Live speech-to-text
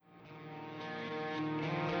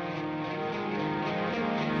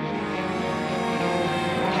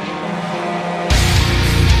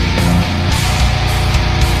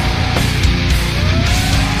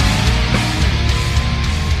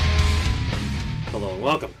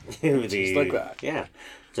welcome to Just like that.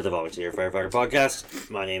 to the Volunteer Firefighter Podcast.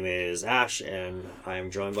 My name is Ash, and I am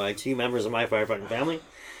joined by two members of my firefighting family.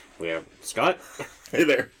 We have Scott. Hey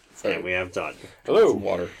there. Sorry. And we have Todd. Hello.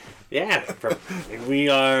 Water. Yeah, we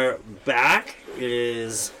are back. It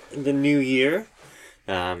is the new year.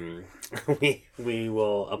 We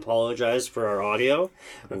will apologize for our audio.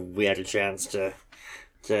 We had a chance to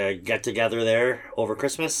get together there over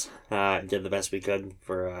Christmas. Did the best we could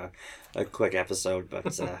for a quick episode, but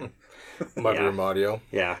Mudroom audio.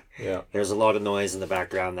 yeah, there's a lot of noise in the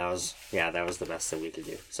background. That was the best that we could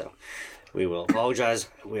do. So we will apologize.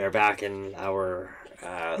 We are back in our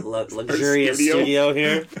luxurious studio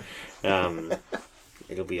here.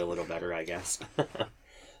 It'll be a little better, I guess.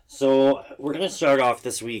 So we're gonna start off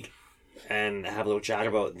this week and have a little chat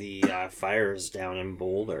about the fires down in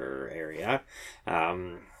Boulder area.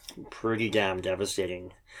 Pretty damn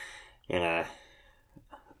devastating in a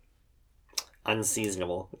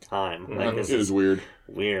unseasonable time. Like this It is weird.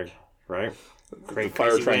 weird, right? The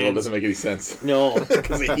fire triangle doesn't make any sense. No.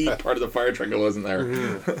 Because the heat part of the fire triangle isn't there.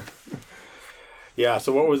 Mm-hmm. Yeah,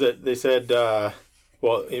 so what was it? They said,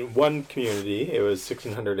 in one community, it was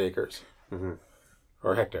 1,600 acres. Mm-hmm.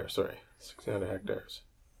 Or hectares, sorry. 1,600 hectares.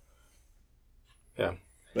 Yeah.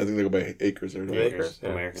 I think they go by acres there. Acres, yeah.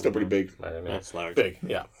 American. Still pretty big. I don't know. That's large. Big,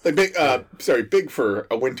 yeah. Like big. Big for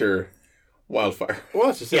a winter wildfire. Well,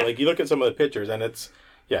 that's just it. Yeah. Like, you look at some of the pictures, and it's,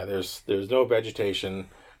 there's no vegetation.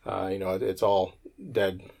 It's all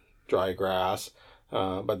dead, dry grass.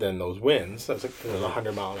 But then those winds, there's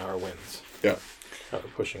 100-mile-an-hour winds. Yeah.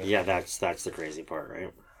 Pushing it. Yeah, that's the crazy part,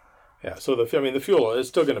 right? Yeah, so the fuel is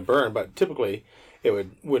still going to burn, but typically it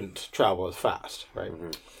wouldn't travel as fast, right?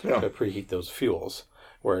 Mm-hmm. Yeah. To preheat those fuels.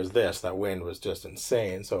 Whereas that wind was just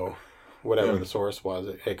insane. So whatever the source was,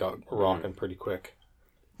 it got rocking pretty quick.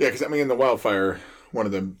 Yeah, because in the wildfire, one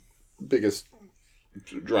of the biggest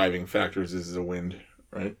driving factors is the wind,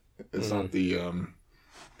 right? It's not the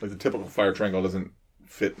the typical fire triangle doesn't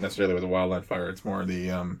fit necessarily with a wildland fire. It's more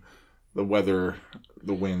the weather,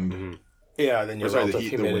 the wind. Mm-hmm. Yeah, then your Or sorry, the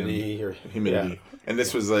relative heat, the wind, humidity. Humidity. Yeah. And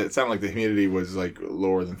this was, it sounded like the humidity was like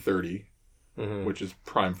lower than 30, Mm-hmm. which is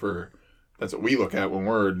prime for, that's what we look at when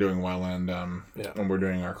we're doing wildland, when we're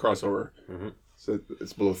doing our crossover. Mm-hmm. So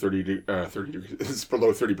it's below 30 degrees. It's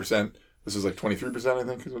below 30%. This is like 23%, I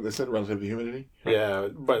think, is what they said, relative to humidity. Yeah,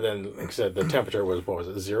 but then, like I said, the temperature was, what was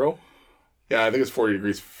it, 0? Yeah, I think it's 40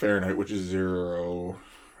 degrees Fahrenheit, which is 0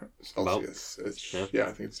 Celsius. Yeah,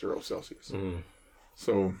 I think it's 0 Celsius. Mm.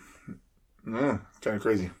 So, kind of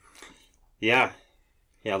crazy. Yeah,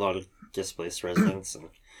 a lot of displaced residents. And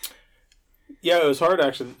Yeah, it was hard,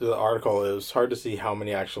 actually, the article, it was hard to see how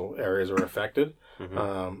many actual areas were affected.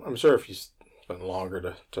 Mm-hmm. I'm sure if you spent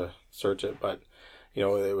longer to search it, but,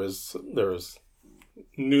 there was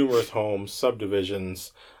numerous homes,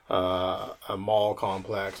 subdivisions, a mall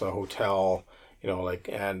complex, a hotel,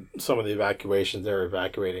 and some of the evacuations, they're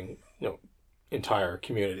evacuating, entire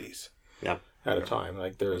communities. Yeah. At a time.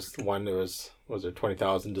 Like there's one that was there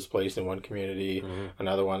 20,000 displaced in one community,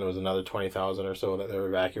 another one there was another 20,000 or so that they were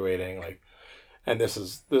evacuating, and this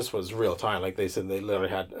was real time. Like they said, they literally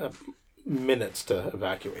had minutes to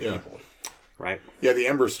evacuate people. right. Yeah, the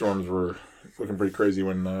Ember storms were looking pretty crazy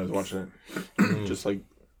when I was watching it.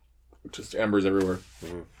 just embers everywhere.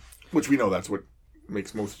 Mm-hmm. Which we know that's what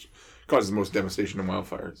causes the most devastation in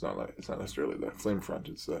wildfire. It's not necessarily the flame front.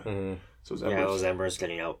 It's those embers. Yeah, those embers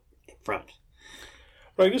getting out in front.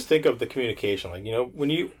 But I just think of the communication.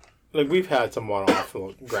 When we've had some one-off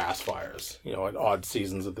grass fires, at odd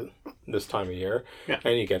seasons of this time of year. Yeah.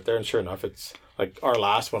 And you get there, and sure enough, it's like our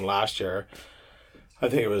last one last year. I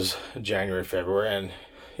think it was January, February,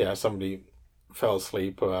 and somebody fell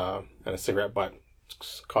asleep and a cigarette butt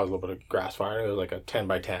caused a little bit of grass fire. It was like a 10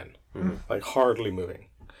 by 10, like hardly moving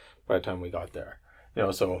by the time we got there.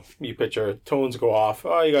 So you picture tones go off.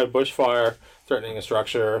 Oh, you got a bushfire threatening a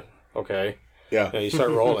structure. Okay. Yeah. You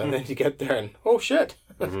start rolling, and then you get there, and oh shit!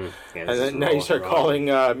 Mm-hmm. Yeah, And then now you start calling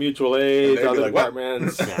mutual aid, And they'd be other like, "What?"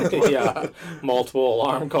 departments, multiple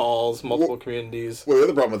alarm calls, multiple communities. Well, the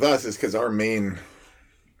other problem with us is because our main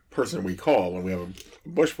person we call when we have a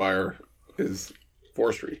bushfire is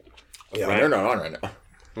forestry. Yeah. And they're not on right now.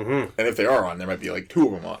 Mm-hmm. And if they are on, there might be like 2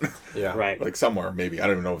 of them on. Yeah, Right. Like somewhere, maybe. I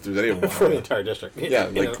don't even know if there's any of them on. for the entire district. Yeah,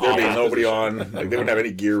 In like an there'd be odd nobody position. on. Like they wouldn't have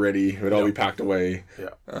any gear ready. It would all be packed away.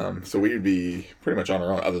 Yeah. So we'd be pretty much on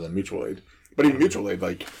our own, other than mutual aid. But even mutual aid,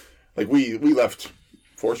 like we left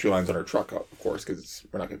forestry lines on our truck, of course, because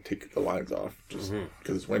we're not going to take the lines off just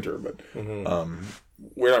because it's winter. But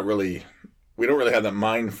we don't really have that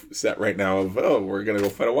mindset right now of we're going to go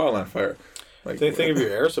fight a wildland fire. Like Think of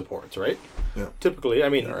your air supports, right? Yeah. Typically,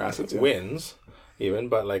 Our assets, yeah. winds. even,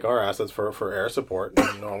 but like our assets for air support,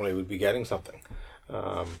 normally we'd be getting something.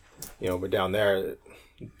 But down there,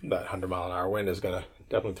 that 100-mile-an-hour wind is going to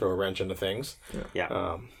definitely throw a wrench into things.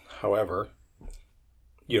 Yeah. However,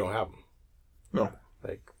 you don't have them. No.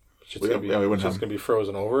 Like, it's just going to be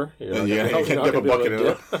frozen over. You can't dip a bucket in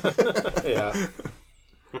it. Yeah.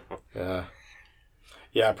 Yeah.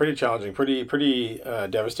 Yeah, pretty challenging. Pretty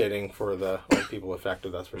devastating for the people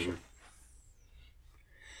affected, that's for sure.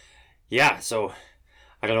 Yeah, so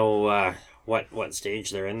I don't know what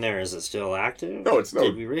stage they're in there. Is it still active? No, it's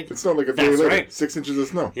snowed. It snowed like a day later. Right. 6 inches of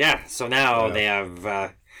snow. Yeah, so now they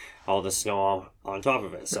have all the snow on top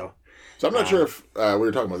of it. So I'm not sure if we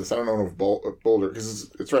were talking about this. I don't know if Boulder,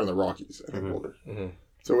 because it's right in the Rockies, I think, Boulder. Mm-hmm.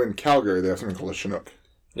 So in Calgary, they have something called a Chinook.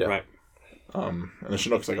 Yeah. Right. And the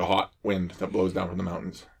Chinook's like a hot wind that blows down from the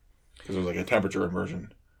mountains. Because there's like a temperature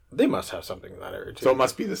inversion. They must have something in that area, too. So it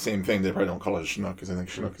must be the same thing. They probably don't call it a Chinook, because I think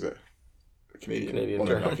Chinook is a Canadian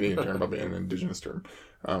term. Not Canadian term, probably an Indigenous term.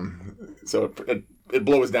 So it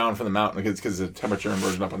blows down from the mountain because it's a temperature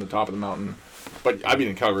inversion up on the top of the mountain. But I've been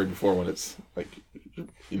in Calgary before when it's like,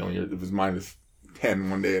 it was minus 10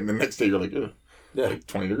 one day, and the next day you're like, like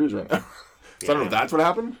 20 degrees right now. So I don't know if that's what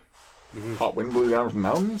happened. Mm-hmm. Hot wind blew down from the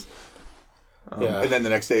mountains. And then the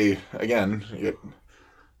next day, again, you get a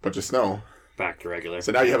bunch of snow. Back to regular.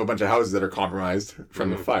 So now you have a bunch of houses that are compromised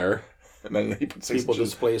from the fire. And then you put 6 people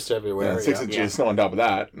inches, displaced everywhere. 6 inches of snow on top of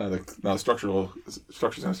that. Now the structure's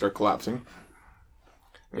going to start collapsing.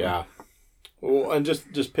 Yeah. Well, and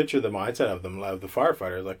just picture the mindset of the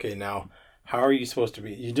firefighters. Okay, now how are you supposed to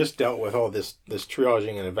be? You just dealt with all this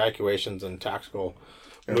triaging and evacuations and tactical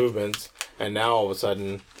movements, and now all of a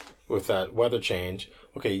sudden, with that weather change,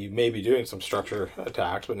 okay, you may be doing some structure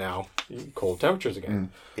attacks, but now cold temperatures again.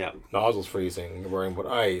 Yeah. Nozzles freezing, you're worrying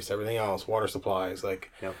about ice, everything else, water supplies.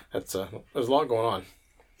 That's there's a lot going on.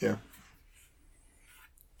 Yeah.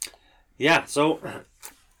 Yeah, so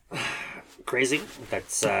crazy.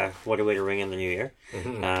 That's what a way to ring in the new year.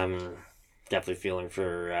 Mm-hmm. Definitely feeling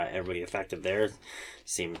for everybody affected there.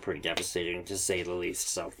 Seemed pretty devastating, to say the least.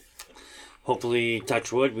 So hopefully,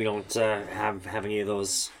 touch wood, we don't have any of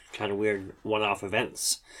those kind of weird one-off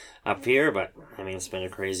events up here. But I mean, it's been a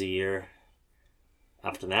crazy year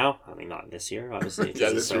up to now. I mean, not this year, obviously.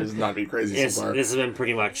 This year's not been crazy so far. This has been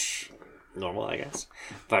pretty much normal, I guess.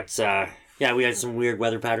 But we had some weird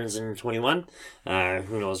weather patterns in 21.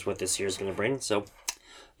 Who knows what this year's going to bring? So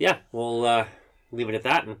yeah, we'll leave it at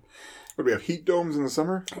that. And what do we have? Heat domes in the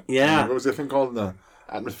summer? Yeah. What was the thing called? The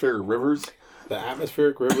atmospheric rivers? The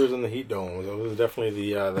atmospheric rivers and the heat domes. Those are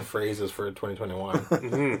definitely the phrases for 2021.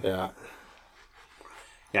 Mm-hmm. Yeah.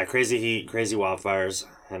 Yeah, crazy heat, crazy wildfires,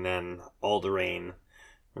 and then all the rain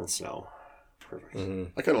and snow. Perfect.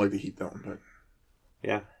 Mm-hmm. I kind of like the heat dome, but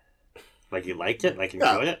yeah. Like you liked it? Like you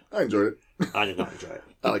enjoyed it? I enjoyed it. I did not enjoy it.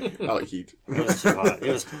 I like heat. It was too hot.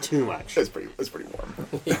 It was too much. It's pretty warm.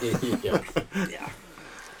 Yeah.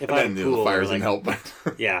 If and I had a pool, the fires didn't help, but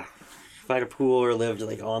yeah. If I had a pool or lived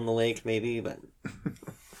on the lake, maybe, but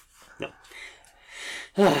no.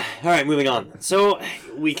 All right, moving on. So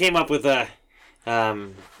we came up with a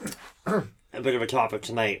bit of a topic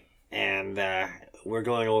tonight, and we're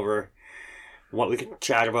going over what we could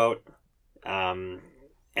chat about. And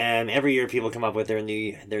every year people come up with their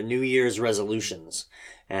New Year's resolutions,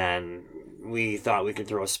 and we thought we could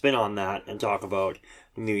throw a spin on that and talk about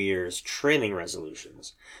New Year's training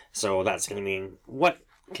resolutions. So that's going to mean, what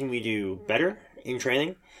can we do better in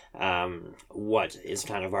training? What is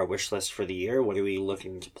kind of our wish list for the year? What are we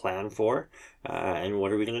looking to plan for? And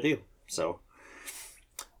what are we going to do? So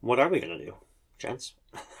what are we going to do, gents?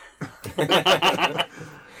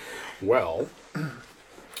 Well,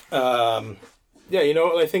 yeah,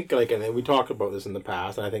 I think, and we talked about this in the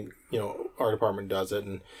past, and I think, our department does it,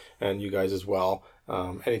 and you guys as well.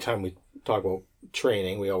 Anytime we talk about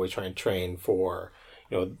training, we always try and train for,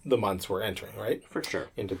 the months we're entering, right? For sure.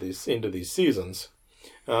 Into these seasons.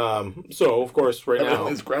 So, of course, right now...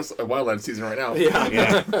 It's wildland season right now.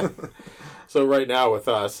 Yeah. So, right now with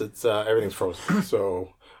us, it's everything's frozen.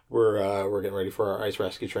 So, we're getting ready for our ice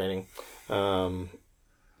rescue training.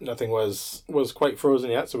 Nothing was quite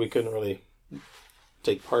frozen yet, so we couldn't really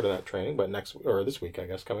take part of that training, but this week, I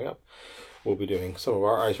guess, coming up, we'll be doing some of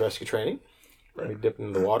our ice rescue training. Right. We dipped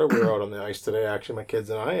into the water. We were out on the ice today, actually, my kids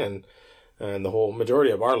and I, and the whole majority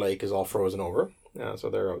of our lake is all frozen over. So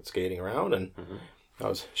they're out skating around, and I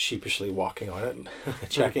was sheepishly walking on it,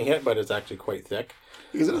 checking it, but it's actually quite thick.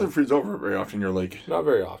 Because it doesn't freeze over very often in your lake. Not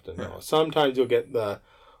very often, no. Sometimes you'll get the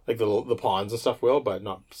ponds and stuff will, but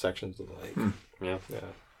not sections of the lake. Yeah.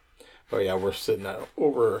 But yeah, we're sitting at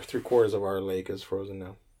over 3/4 of our lake is frozen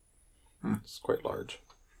now. It's quite large.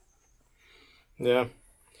 Yeah.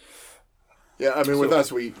 Yeah, I mean, with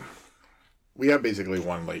us, we have basically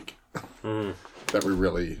one lake that we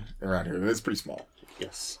really around here, and it's pretty small.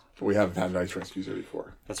 Yes. But we haven't had ice rescues there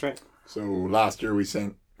before. That's right. So last year we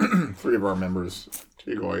sent 3 of our members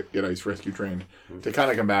to go get ice rescue trained to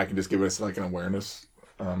kind of come back and just give us like an awareness.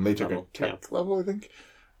 They took a tech level, I think,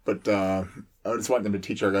 but I just want them to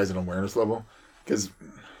teach our guys an awareness level because,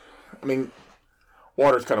 I mean,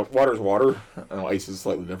 water's water. Ice is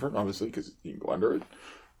slightly different, obviously, because you can go under it.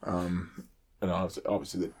 And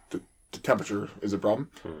obviously the temperature is a problem.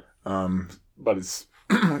 But it's,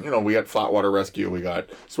 we got flat water rescue, we got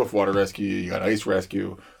swift water rescue, you got ice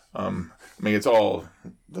rescue. I mean, it's all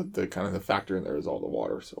the kind of the factor in there is all the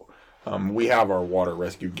water. So we have our water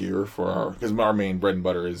rescue gear because our main bread and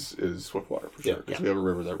butter is swift water for sure. Because we have a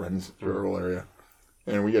river that runs through our rural area,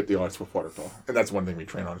 and we get the odd swift water call, and that's one thing we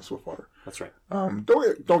train on is swift water. That's right.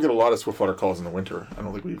 Don't get a lot of swift water calls in the winter. I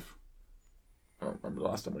don't remember the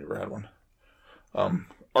last time we ever had one.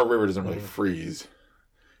 Our river doesn't really freeze.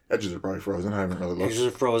 Edges are probably frozen. I haven't really looked. Edges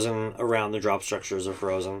are frozen. Around the drop structures are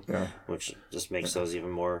frozen. Yeah. Which just makes those even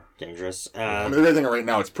more dangerous. I mean, everything right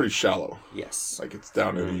now, it's pretty shallow. Yes. Like, it's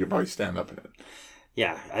down there. You could probably stand up in it.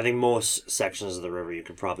 Yeah. I think most sections of the river you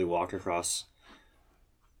could probably walk across.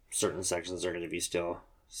 Certain sections are going to be still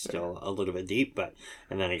a little bit deep.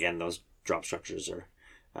 And then again, those drop structures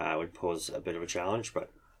would pose a bit of a challenge. But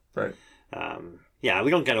right.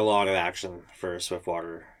 We don't get a lot of action for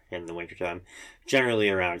swiftwater in the wintertime. Generally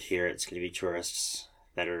around here, it's going to be tourists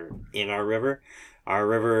that are in our river. Our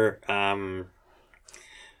river,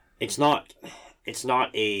 it's not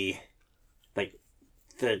a, like,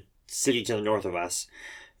 the city to the north of us,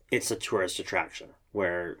 it's a tourist attraction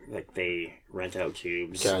where, like, they rent out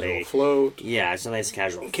tubes. Casual float. Yeah, it's a nice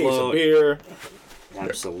casual float. Case of beer.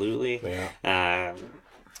 Absolutely. Yeah.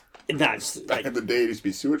 That's back in the day, it used to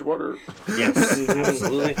be sewage water. Yes,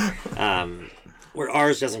 absolutely. Where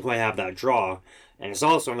ours doesn't quite have that draw, and it's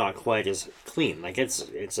also not quite as clean. Like it's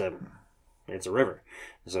a river,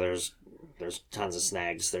 so there's tons of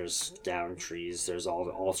snags, there's down trees, there's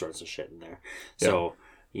all sorts of shit in there. So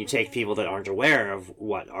you take people that aren't aware of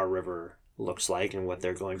what our river looks like and what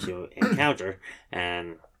they're going to encounter,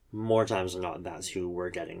 and more times than not, that's who we're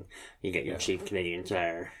getting. You get your cheap Canadian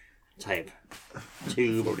Tire type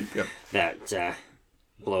tube that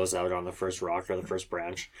blows out on the first rock or the first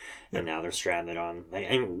branch, and now they're stranded on.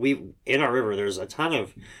 And in our river, there's a ton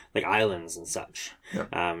of like islands and such,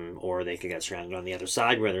 or they could get stranded on the other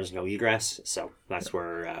side where there's no egress. So that's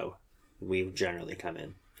where we generally come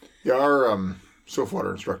in. Yeah, our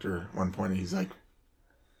swiftwater instructor at one point, he's like,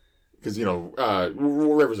 because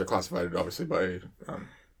rivers are classified obviously by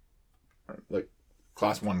like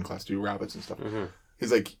class 1, class 2 rapids and stuff. Mm-hmm.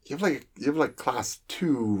 He's like, you have like class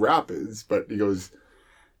 2 rapids, but he goes,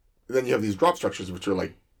 then you have these drop structures which are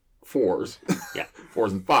like 4s,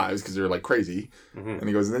 4s and 5s because they're like crazy. Mm-hmm. And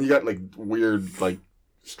he goes, and then you got like weird like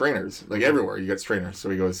strainers, like everywhere you got strainers. So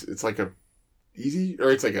he goes, it's like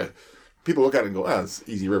people look at it and go, it's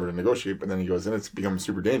easy river to negotiate, but then he goes, and it's become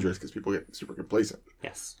super dangerous because people get super complacent.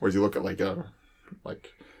 Yes. Whereas you look at like a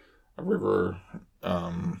river,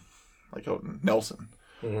 like out in Nelson.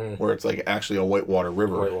 Mm-hmm. Where it's like actually a whitewater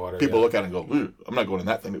river. People look at it and go, ooh, I'm not going in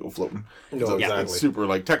that thing to go floating. No, so exactly. It's super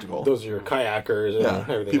like technical. Those are your kayakers and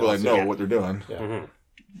everything people else. that know what they're doing. Yeah. Mm-hmm.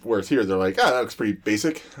 Whereas here they're like, that looks pretty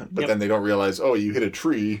basic. But then they don't realize, you hit a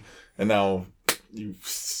tree and now you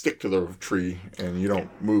stick to the tree and you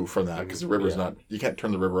don't move from that because the river's not, you can't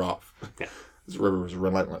turn the river off. Yeah. This river is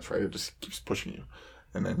relentless, right? It just keeps pushing you.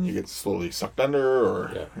 And then you get slowly sucked under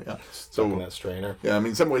or, stuck in that strainer. Yeah, I mean,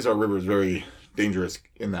 in some ways our river is very dangerous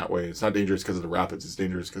in that way. It's not dangerous because of the rapids. It's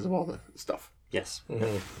dangerous because of all the stuff. Yes.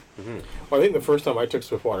 Mm-hmm. Mm-hmm. Well, I think the first time I took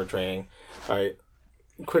swiftwater training, I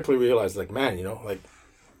quickly realized, like, man, like,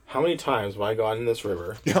 how many times have I gone in this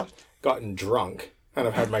river, gotten drunk, and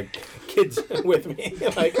I've had my kids with me?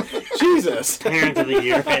 Like, Jesus. Parent of the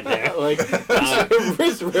year right there. Like,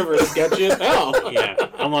 this river is sketchy as hell. Yeah,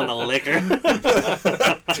 I'm on the liquor.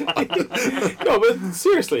 No, but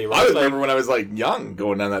seriously, right? I remember when I was like young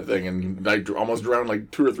going down that thing and I almost drowned like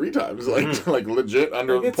 2 or 3 times, like legit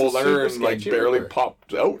pulled under and like barely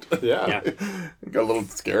popped out. Yeah. Got a little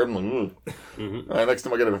scared and like, next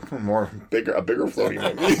time I get a bigger floaty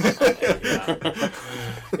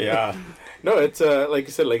maybe. Yeah. No, it's like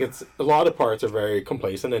you said, like it's a lot of parts are very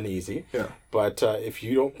complacent and easy. Yeah. But if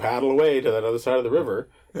you don't paddle away to that other side of the river,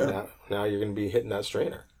 now you're going to be hitting that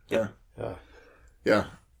strainer. Yeah. Yeah. Yeah.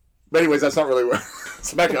 But anyways, that's not really what.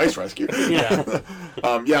 So back to ice rescue. Yeah.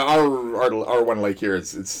 Our one lake here,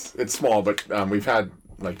 it's small, but we've had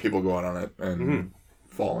like people go out on it and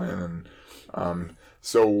fall in, and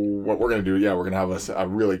So what we're going to do, we're going to have a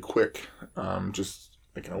really quick, just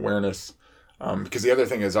like an awareness. Because the other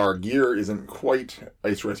thing is our gear isn't quite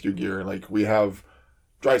ice rescue gear. Like we have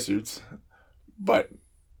dry suits, but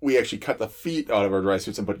we actually cut the feet out of our dry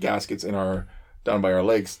suits and put gaskets down by our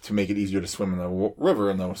legs to make it easier to swim in the river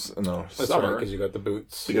in the summer. Because you got the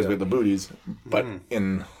boots. Because we have the booties. But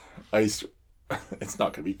in ice, it's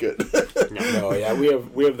not going to be good. No, yeah,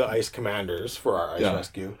 we have the ice commanders for our ice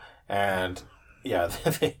rescue, and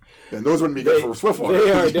and those wouldn't be good for swiftwater.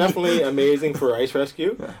 They are definitely amazing for ice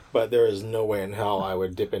rescue, but there is no way in hell I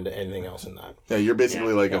would dip into anything else in that. Yeah, you're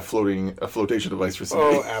basically like a flotation device for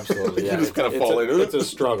somebody. Oh, absolutely. You just kind of fall into it. It's a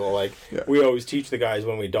struggle. Like we always teach the guys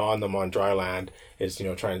when we don them on dry land is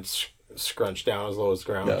try and scrunch down as low as the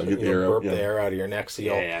ground. Get the air burp the air out of your neck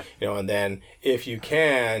seal. And then if you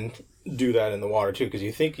can do that in the water too, because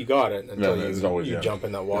you think you got it until you jump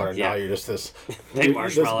in that water. And now you're just this big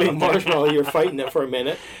marshmallow. You're fighting it for a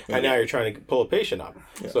minute, and now you're trying to pull a patient up.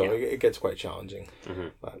 So it gets quite challenging.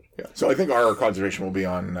 But, So I think our concentration will be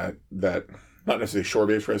on that not necessarily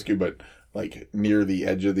shore-based rescue, but like near the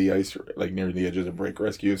edge of the ice, like near the edge of the break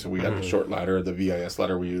rescue. So we have the short ladder, the VIS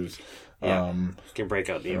ladder we use. You can break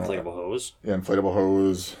out the inflatable hose. Yeah, inflatable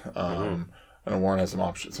hose. I know Warren has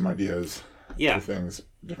some ideas. Yeah. Things,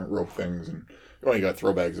 different rope things, and you only got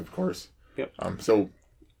throw bags, of course. Yep. So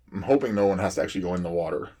I'm hoping no one has to actually go in the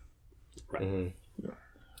water. Right.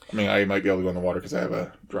 I mean, I might be able to go in the water because I have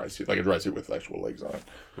a dry suit with actual legs on it.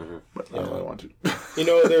 But I don't really want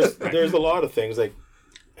to. There's a lot of things like,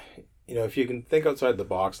 if you can think outside the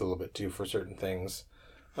box a little bit too for certain things.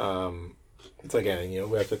 It's like anything,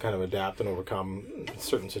 we have to kind of adapt and overcome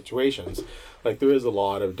certain situations. Like there is a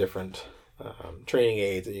lot of different training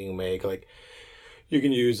aids that you can make. Like you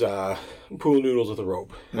can use pool noodles with a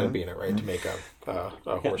rope and being it right to make a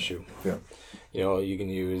horseshoe. Yeah. You can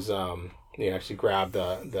use you actually grab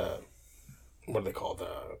the what do they call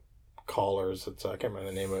the collars? It's I can't remember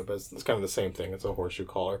the name of it, but it's kind of the same thing. It's a horseshoe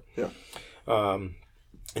collar. Yeah.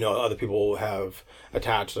 Other people have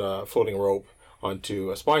attached a floating rope onto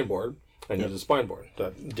a spine board and use a spine board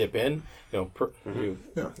to dip in. You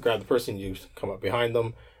grab the person, you come up behind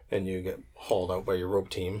them, and you get hauled out by your rope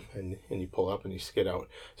team, and you pull up and you skid out.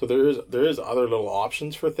 So there is other little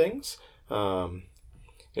options for things, but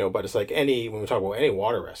it's like when we talk about any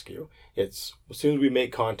water rescue, it's as soon as we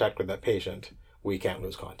make contact with that patient, we can't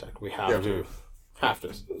lose contact. We have to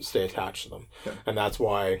stay attached to them, and that's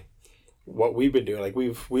why what we've been doing, like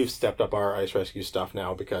we've stepped up our ice rescue stuff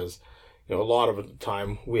now because a lot of the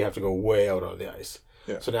time we have to go way out on the ice.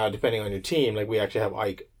 Yeah. So now, depending on your team, like we actually have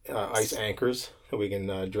ice anchors that we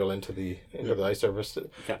can drill into the ice surface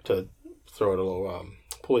to throw out a little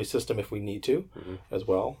pulley system if we need to, as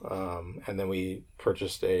well. And then we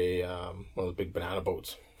purchased one of those big banana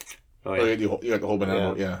boats. Oh, yeah. You got the whole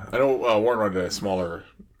banana boat, yeah. I know Warren wanted a smaller,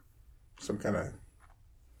 some kind of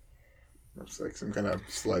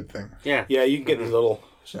sled thing. Yeah, you can get these little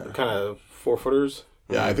kind of 4-footers.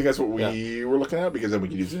 Yeah, I think that's what we were looking at, because then we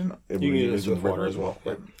could use it in the water as well.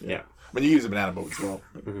 Yeah. I mean, you use a banana boat as well.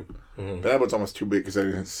 Banana boat's almost too big,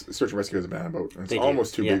 because Search and Rescue has a banana boat. And it's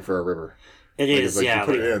almost too big for a river. It is, You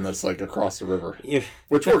put it in, that's like across the river.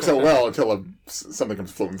 Which works out well until something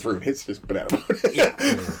comes floating through and hits this banana boat.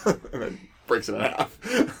 And then breaks it in half.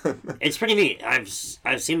 It's pretty neat.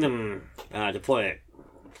 I've seen them deploy it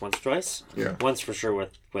once or twice. Yeah. Once for sure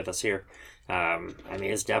with us here.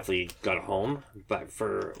 It's definitely got a home, but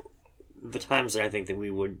for the times that I think that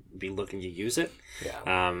we would be looking to use it,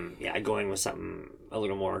 going with something a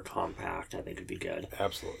little more compact, I think would be good.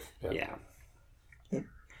 Absolutely. Yeah.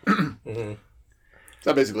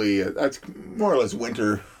 So basically, that's more or less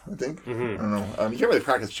winter, I think. I don't know. You can't really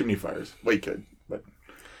practice chimney fires. Well, you could, but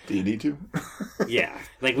do you need to? Yeah.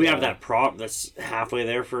 Like, we have that prop that's halfway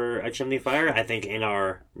there for a chimney fire. I think in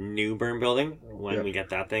our new burn building, when we get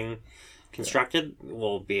that thing constructed,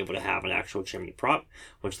 we'll be able to have an actual chimney prop,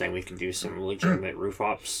 which then we can do some legitimate roof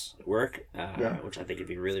ops work, which I think would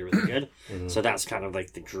be really, really good. So that's kind of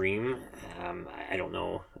like the dream. I don't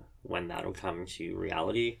know when that'll come to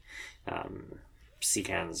reality.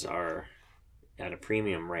 Seacans are at a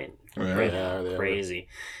premium right now. Crazy.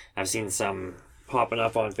 I've seen some popping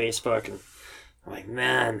up on Facebook, and I'm like,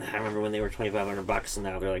 man, I remember when they were $2,500 and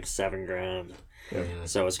now they're like $7,000.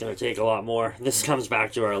 So it's going to take a lot more. This comes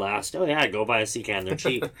back to our last, go buy a Seacan, they're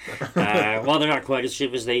cheap. Well, they're not quite as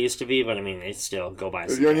cheap as they used to be, but I mean, it's still, go buy a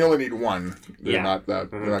Seacan. You only need one. They're not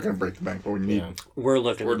that, they're not going to break the bank, but we need, we're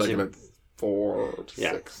looking at 4 to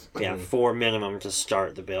 6. 4 minimum to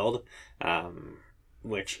start the build,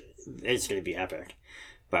 which is going to be epic.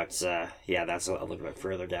 But, that's a little bit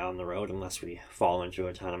further down the road unless we fall into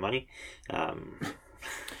a ton of money.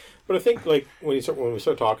 But I think like when we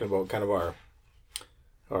start talking about kind of our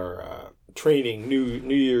training,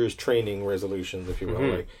 New Year's training resolutions, if you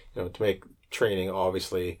will, like to make training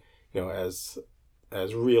obviously as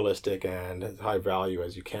realistic and as high value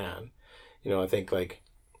as you can. I think like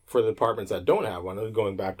for the departments that don't have one,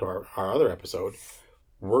 going back to our other episode,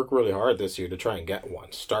 work really hard this year to try and get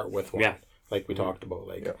one. Start with one, like we talked about.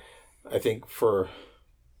 Like I think for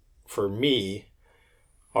me,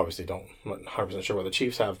 obviously I'm not 100% sure what the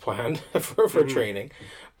Chiefs have planned for training,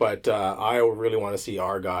 but I really want to see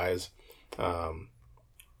our guys.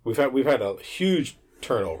 We've had a huge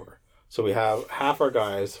turnover, so we have half our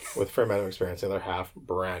guys with a fair amount of experience, and the other half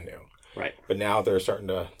brand new. Right. But now they're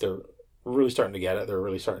really starting to get it. They're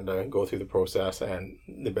really starting to go through the process, and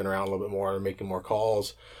they've been around a little bit more and making more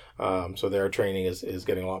calls. So their training is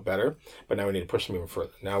getting a lot better. But now we need to push them even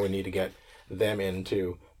further. Now we need to get them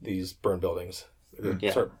into these burn buildings.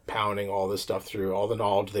 Start pounding all this stuff through, all the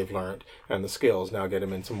knowledge they've learned and the skills, now get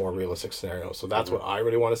them into more realistic scenarios. So that's what I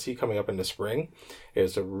really want to see coming up in the spring,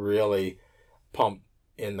 is to really pump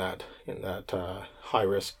in that high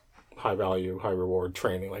risk, high value, high reward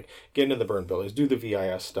training. Like get into the burn buildings, do the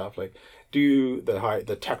VIS stuff, like do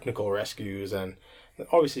the technical rescues, and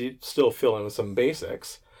obviously still fill in with some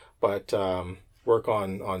basics, but work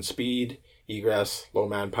on speed, egress, low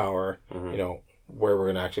manpower, where we're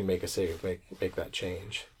going to actually make a save, make that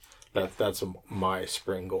change. That's my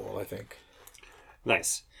spring goal, I think.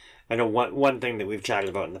 Nice. I know one thing that we've chatted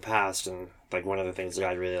about in the past, and like one of the things that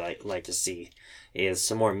I'd really like to see is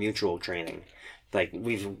some more mutual training. Like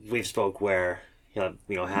we've spoke where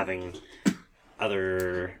having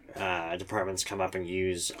other departments come up and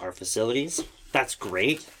use our facilities. That's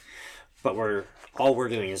great, but all we're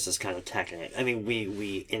doing is just kind of teching it. I mean,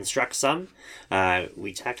 we instruct some,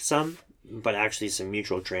 we tech some, but actually some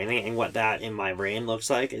mutual training. And what that in my brain looks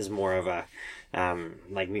like is more of a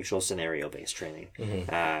like mutual scenario based training.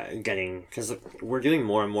 Because we're doing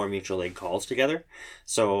more and more mutual aid calls together,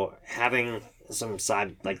 so having some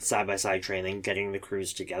side by side training, getting the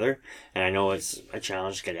crews together. And I know it's a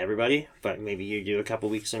challenge to get everybody, but maybe you do a couple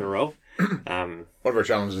weeks in a row. One of our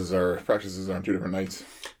challenges are practices on 2 different nights.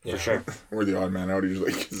 For sure. We're the odd man out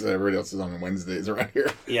usually, because everybody else is on Wednesdays around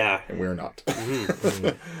here. Yeah. And we're not.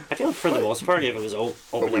 I feel for the most part, if it was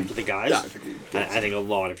open up to the guys, I think a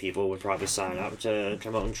lot of people would probably sign up to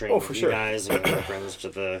come out and train with you guys and their friends to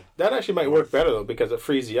the... That actually might work better, though, because it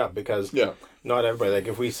frees you up, because not everybody, like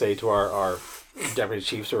if we say to our deputy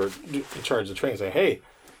chiefs who are in charge of training, say, hey,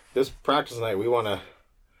 this practice night, we want to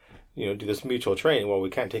do this mutual training. Well, we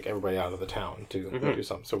can't take everybody out of the town to do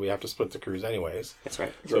something, so we have to split the crews anyways. That's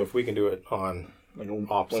right. So if we can do it on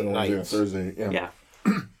opposite nights, Thursday, yeah.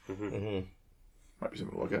 Might be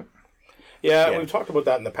something to look at. Yeah, we've talked about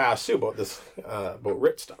that in the past too, about this about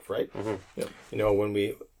RIT stuff, right?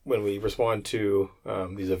 When we respond to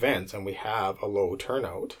these events and we have a low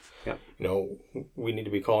turnout, we need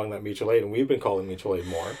to be calling that mutual aid, and we've been calling mutual aid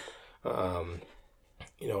more.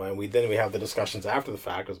 And we have the discussions after the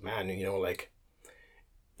fact as, man, like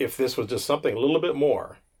if this was just something a little bit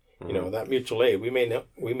more, that mutual aid, we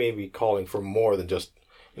may be calling for more than just,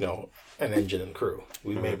 an engine and crew.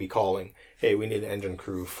 We may be calling, hey, we need an engine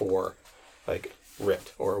crew for like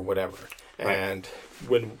RIT or whatever. Right. And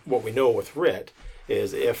what we know with RIT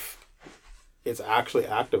is if it's actually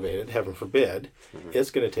activated, heaven forbid,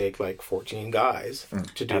 it's going to take like 14 guys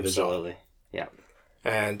to do the job. Absolutely. Yeah.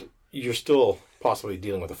 And you're still possibly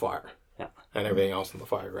dealing with a fire and everything else in the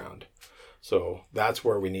fire ground. So that's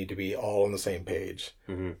where we need to be all on the same page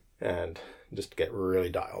and just get really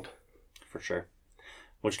dialed. For sure.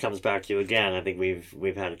 Which comes back to, again, I think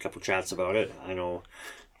we've had a couple chats about it. I know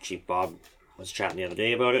Chief Bob was chatting the other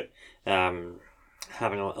day about it.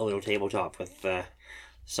 Having a little tabletop with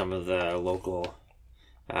some of the local,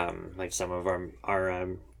 like some of our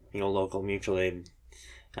local mutual aid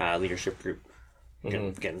leadership group.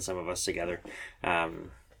 Getting some of us together,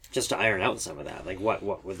 just to iron out some of that. Like,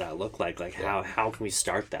 what would that look like? Like, how can we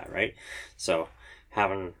start that, right? So,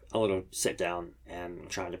 having a little sit down and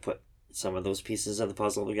trying to put some of those pieces of the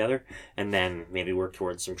puzzle together, and then maybe work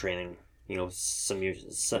towards some training. Some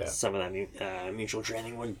of that mutual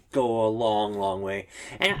training would go a long way,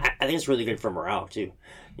 and I think it's really good for morale too.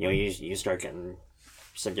 You start getting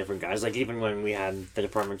some different guys. Like even when we had the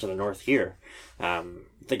department to the north here,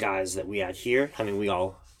 the guys that we had here, I mean, we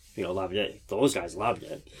all loved it. Those guys loved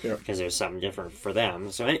it because there's something different for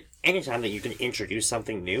them. So anytime that you can introduce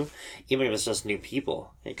something new, even if it's just new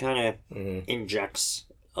people, it kind of injects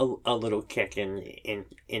a little kick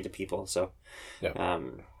into people. So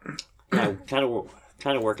kind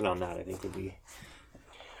of working on that, I think would be.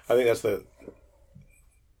 I think that's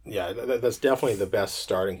that's definitely the best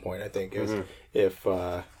starting point. I think is if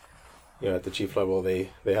at the chief level they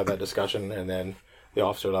have that discussion, and then the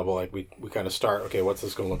officer level, like we kind of start. Okay, what's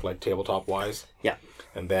this going to look like tabletop wise? Yeah.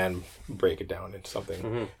 And then break it down into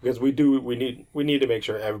something because we need to make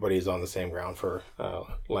sure everybody's on the same ground for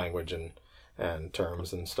language and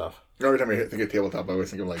terms and stuff. Every time I think of tabletop, I always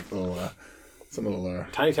think of like some little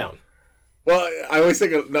tiny town. Well, I always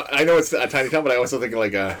think of. No, I know it's a tiny town, but I also think of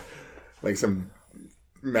like some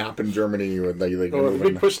map in Germany with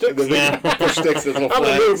big push sticks. The big push sticks. I'm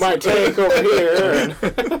gonna move my tank over here.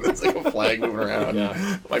 It's like a flag moving around.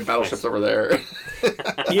 Yeah. Like battleships over there.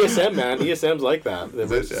 ESM, man. ESM's like that.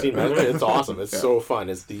 It's awesome. It's so fun.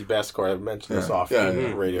 It's the best core. I mentioned this off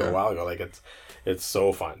radio a while ago. Like it's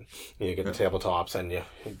so fun. You get the tabletops and you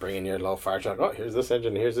bring in your little fire truck. Oh, here's this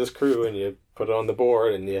engine. Here's this crew, and you put it on the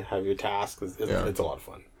board and you have your tasks. It's a lot of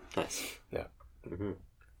fun. Nice. Yeah. Mm-hmm.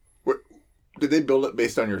 Did they build it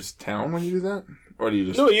based on your town when you do that, or do you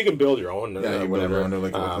just? No, you can build your own. You can build your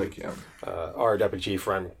own. Our deputy chief,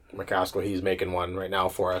 Ryan McCaskill, he's making one right now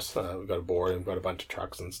for us. We've got a board and we've got a bunch of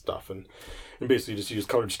trucks and stuff, and basically just use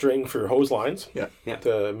colored string for hose lines. Yeah.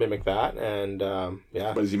 To mimic that, and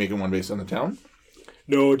But is he making one based on the town?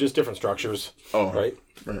 No, just different structures. Oh, right.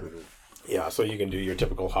 Right. Yeah, so you can do your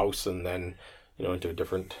typical house, and then into a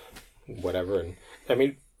different whatever. And I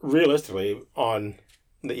mean, realistically, on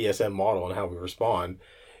the ESM model and how we respond,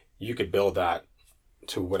 you could build that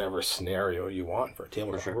to whatever scenario you want for a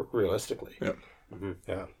tabletop. Realistically,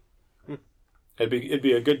 it'd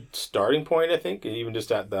be a good starting point, I think, even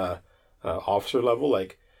just at the officer level.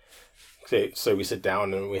 Like, say we sit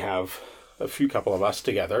down and we have a couple of us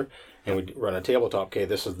together, and we run a tabletop. Okay,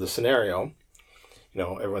 this is the scenario.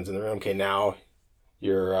 Everyone's in the room. Okay, now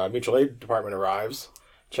your mutual aid department arrives.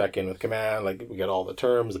 Check in with command, like we get all the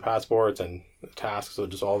terms, the passports, and the tasks, so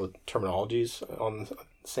just all the terminologies on the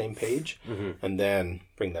same page, and then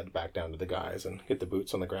bring that back down to the guys and get the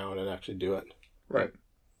boots on the ground and actually do it. Right.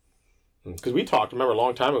 Because remember a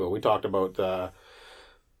long time ago, we talked about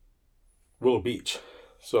Willow Beach.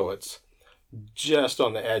 So it's just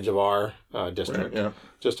on the edge of our district,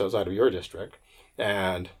 just outside of your district.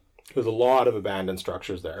 And there's a lot of abandoned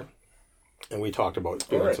structures there. And we talked about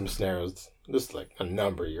doing some scenarios. This is like a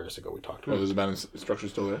number of years ago we talked about. There's abandoned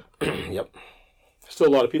structures still there? Yep. Still a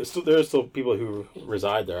lot of people. There's still people who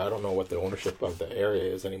reside there. I don't know what the ownership of the area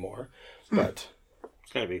is anymore. But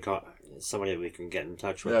it's got to be somebody we can get in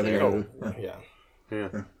touch with.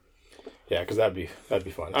 Yeah, because that'd be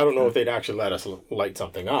fun. I don't know if they'd actually let us light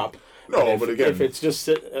something up. No, but again, if it's just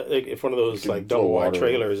if one of those like double wide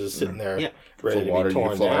trailers is sitting there ready to be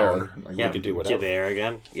torn down, you could do whatever. Give air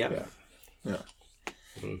again. Yeah.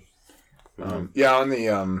 On the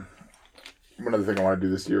one other thing I want to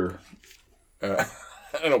do this year, I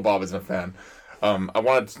know Bob isn't a fan. I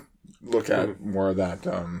wanted to look at more of that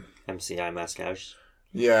MCI Mascouche.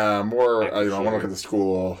 Yeah, more. I want to look at the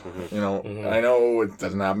school. I know it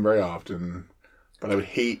doesn't happen very often, but I would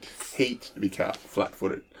hate to be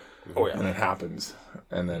flat-footed. Oh yeah, and it happens,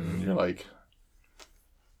 and then you're like,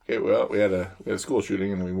 okay, well, we had a school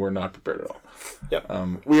shooting, and we were not prepared at all.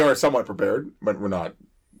 Yep. We are somewhat prepared, but we're not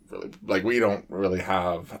really. Like, we don't really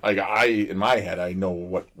have. Like, in my head, I know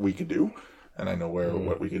what we could do, and I know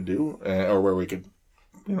what we could do, or where we could,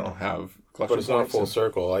 have. But it's not full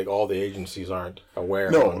circle. Like, all the agencies aren't aware.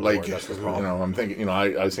 No, like, I'm thinking. I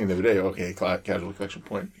was thinking the other day. Okay, casualty collection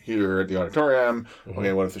point here at the auditorium.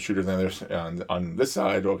 Okay, what if the shooter's on this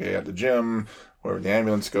side? Okay, at the gym, where would the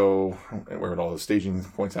ambulance go? Where would all the staging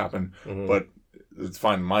points happen? But it's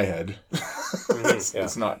fine in my head.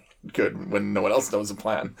 It's not good when no one else knows the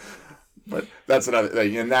plan. But that's another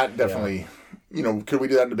thing, and that definitely. Could we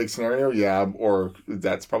do that in a big scenario? Yeah, or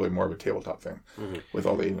that's probably more of a tabletop thing with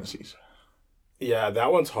all the agencies. Yeah,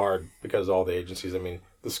 that one's hard because all the agencies. I mean,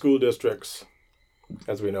 the school districts,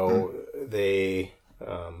 as we know, they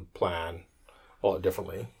plan all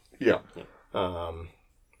differently. Yeah.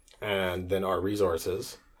 And then our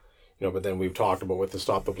resources, but then we've talked about with the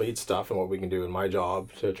Stop the Bleed stuff and what we can do in my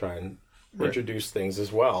job to try and introduce things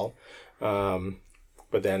as well.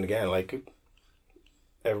 But then again, like,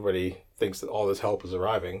 everybody thinks that all this help is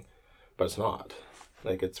arriving, but it's not.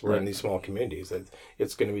 Like, we're in these small communities.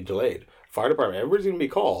 It's going to be delayed. Fire department, everybody's going to be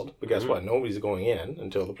called, but guess what? Nobody's going in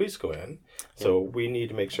until the police go in. So we need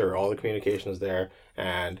to make sure all the communication is there,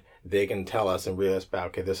 and they can tell us and realize back,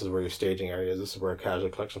 okay, this is where your staging area is, this is where a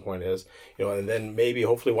casualty collection point is, and then maybe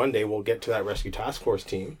hopefully one day we'll get to that rescue task force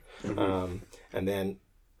team, and then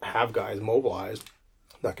have guys mobilized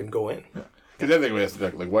that can go in. Yeah. Because the other thing we have to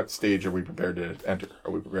check, like, what stage are we prepared to enter?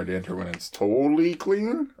 Are we prepared to enter when it's totally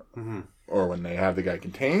clean? Or when they have the guy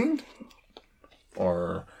contained?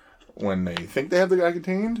 or when they think they have the guy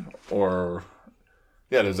contained, or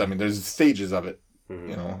there's stages of it.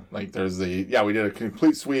 You know, like there's we did a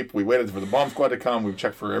complete sweep. We waited for the bomb squad to come. We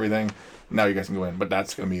checked for everything. Now you guys can go in, but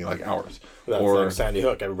that's going to be like hours. That's or like Sandy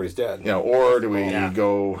Hook. Everybody's dead. Or do we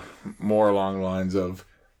go more along the lines of,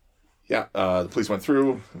 the police went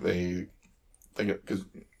through. They think because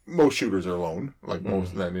most shooters are alone. Like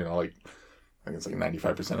most, then like I think it's like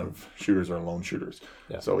 95% of shooters are lone shooters.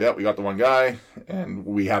 Yeah. So we got the one guy, and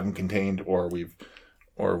we have him contained, or we've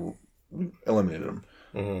eliminated him.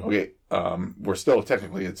 Mm-hmm. Okay. We're still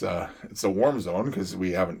technically it's a warm zone because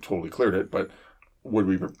we haven't totally cleared it, but would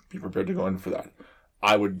we be prepared to go in for that?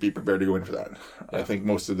 I would be prepared to go in for that. Yeah. I think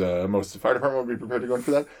most of the fire department would be prepared to go in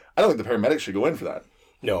for that. I don't think the paramedics should go in for that.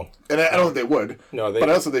 No, and I don't think they would. No, but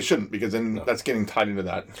also they shouldn't, because then that's getting tied into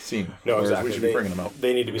that scene. No, exactly. We should be bringing them out.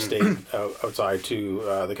 They need to be stayed outside to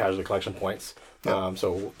the casualty collection points. Yeah.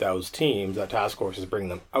 So those teams, that task force, is bringing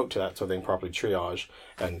them out to that so they can properly triage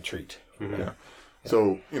and treat. Mm-hmm. Yeah.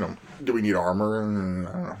 So, do we need armor? And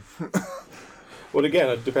I don't know. Well, again,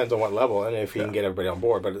 it depends on what level and if you can get everybody on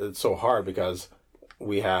board. But it's so hard because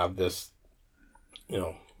we have this,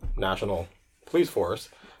 national police force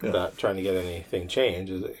that trying to get anything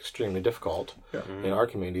changed is extremely difficult in our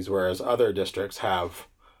communities, whereas other districts have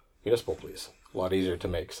municipal police. A lot easier to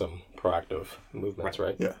make some proactive movements,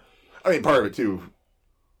 right? Yeah. I mean, part of it, too,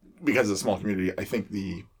 because it's a small community, I think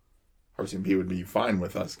the RCMP would be fine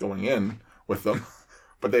with us going in with them,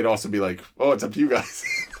 but they'd also be like, "Oh, it's up to you guys."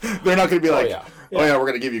 They're not going to be like, we're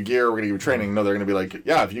going to give you gear, we're going to give you training. No, they're going to be like,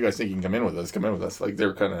 if you guys think you can come in with us, come in with us. Like,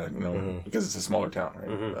 they're kind of, because it's a smaller town, right?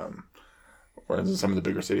 Mm-hmm. Whereas in some of the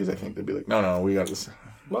bigger cities, I think they'd be like, no, we got this.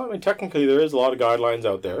 Well, I mean, technically, there is a lot of guidelines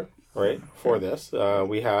out there, right, for this.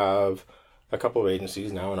 We have a couple of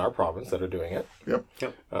agencies now in our province that are doing it. Yep.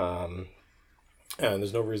 And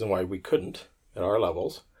there's no reason why we couldn't at our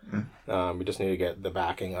levels. Mm. We just need to get the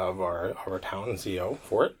backing of our town and CEO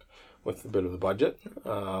for it with a bit of the budget.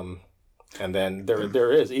 And then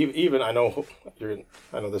there is even I know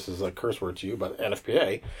this is a curse word to you, but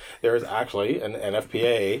NFPA, there is actually an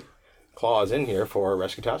NFPA clause in here for a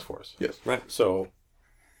rescue task force. Yes. Right. So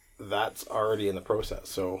that's already in the process.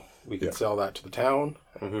 So we can sell that to the town.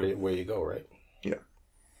 And away you go, right? Yeah.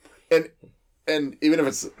 And even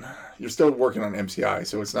if you're still working on MCI,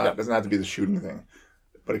 so it's not it doesn't have to be the shooting thing,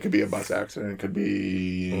 but it could be a bus accident. It could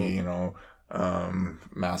be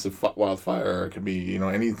massive wildfire. It could be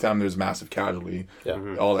anytime there's massive casualty.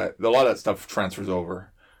 Yeah. All that, a lot of that stuff transfers over.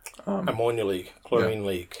 Ammonia leak, chlorine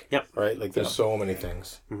leak. Yep. Right. Like there's so many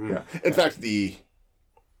things. Mm-hmm. Yeah. In fact, I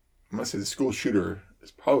must say the school shooter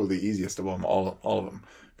is probably the easiest of them all of them,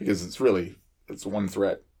 because it's one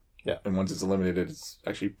threat. Yeah. And once it's eliminated, it's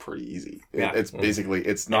actually pretty easy. Yeah. It's basically,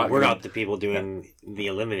 it's not... And we're not the people doing the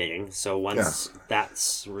eliminating, so once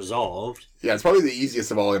that's resolved... Yeah, it's probably the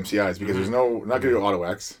easiest of all MCIs, because there's not going to do auto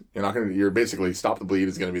X. You're basically, stop the bleed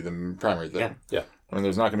is going to be the primary thing. Yeah. I mean,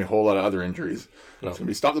 there's not going to be a whole lot of other injuries. No. It's going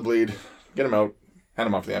to be stop the bleed, get them out, hand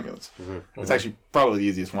them off to the ambulance. Mm-hmm. It's actually probably the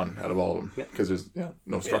easiest one out of all of them, because there's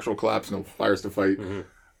no structural collapse, no fires to fight. Mm-hmm.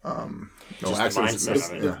 No accidents.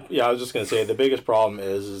 I was just going to say the biggest problem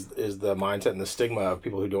is the mindset and the stigma of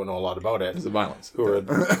people who don't know a lot about it. It's the violence. Who are in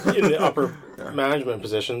the upper management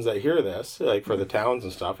positions that hear this, like for the towns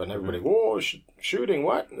and stuff, and everybody, whoa, shooting,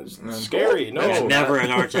 what? It's scary. No, it's never in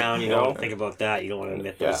our town. You don't think about that. You don't want to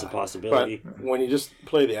admit that's a possibility. But when you just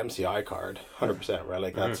play the MCI card, 100%, right?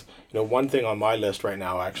 Like that's one thing on my list right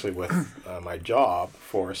now, actually, with my job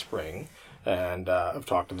for spring, and I've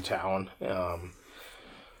talked to the town.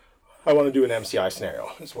 I want to do an MCI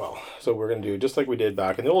scenario as well. So we're going to do, just like we did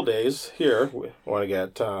back in the old days here, we want to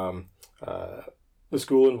get the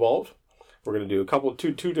school involved. We're going to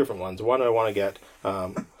do two different ones. One, I want to get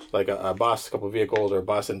like a bus, a couple of vehicles, or a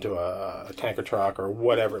bus into a tanker truck or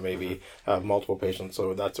whatever it may be, have multiple patients.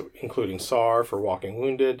 So that's including SAR for walking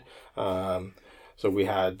wounded. So we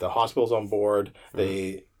had the hospitals on board.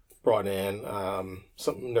 They brought in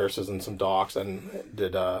some nurses and some docs and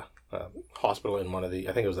did hospital in one of I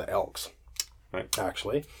think it was the Elks, right?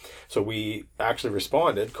 Actually, so we actually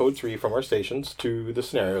responded code 3 from our stations to the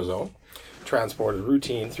scenario zone, transported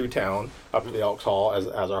routine through town up to the Elks Hall as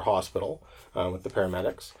our hospital with the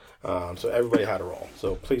paramedics. So everybody had a role.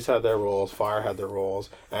 So police had their roles, fire had their roles,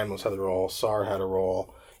 ambulance had their role, SAR had a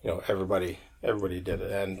role. Everybody did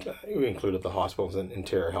it, and we included the hospitals and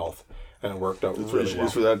interior health. And it worked out really well.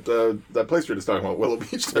 Use for that place you're just talking about, Willow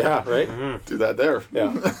Beach. There. Yeah, right. Mm-hmm. Do that there.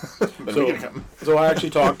 Yeah. So I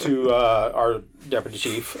actually talked to our deputy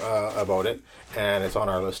chief about it, and it's on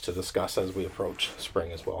our list to discuss as we approach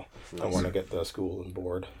spring as well. Nice. I want to get the school on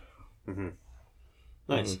board. Mm-hmm.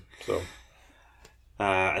 Nice. So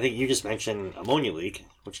I think you just mentioned ammonia leak,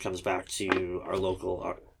 which comes back to our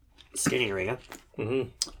local skating arena.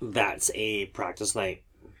 Mm-hmm. That's a practice night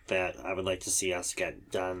that I would like to see us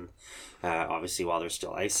get done, obviously while there's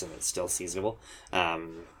still ice and it's still seasonable.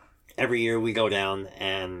 Every year we go down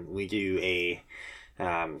and we do a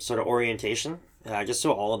sort of orientation, just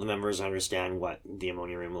so all of the members understand what the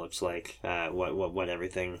ammonia room looks like, what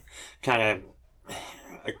everything, kind of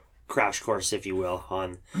a crash course, if you will,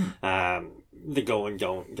 on the go and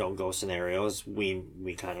don't go scenarios.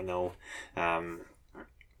 We kind of know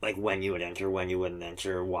like when you would enter, when you wouldn't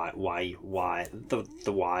enter, why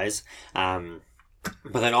the whys.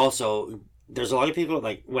 But then also, there's a lot of people,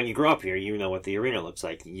 like, when you grow up here, you know what the arena looks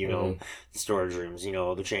like. You know the storage rooms, you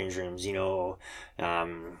know the change rooms, you know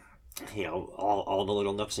all the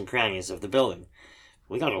little nooks and crannies of the building.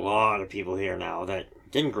 We got a lot of people here now that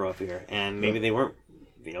didn't grow up here, and maybe they weren't,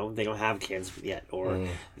 they don't have kids yet, or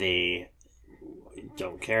they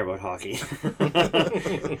don't care about hockey.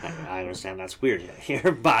 I understand that's weird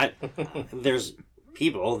here, but there's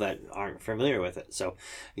people that aren't familiar with it. So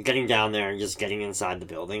getting down there and just getting inside the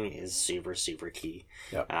building is super, super key.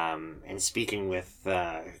 Yep. And speaking with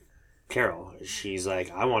Carol, she's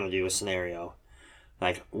like, I want to do a scenario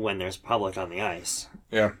like when there's public on the ice.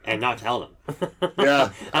 Yeah. And not tell them.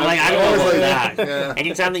 Yeah. I'm like, I don't know about that. Yeah.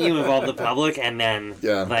 Anytime that you involve the public and then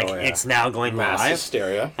it's now going Mass live.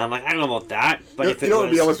 hysteria. I'm like, I don't know about that. But if you know what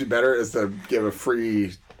would almost be better is to give a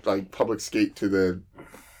free public skate to the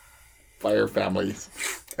Fire families,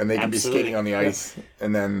 and they can be skating on the ice,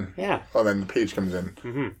 and then then the page comes in.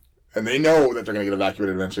 Mm-hmm. And they know that they're going to get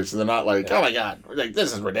evacuated eventually, so they're not like, oh my god, like,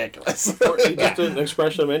 this is ridiculous. Or just an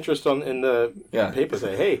expression of interest in the paper.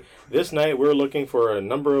 Say, hey, this night we're looking for a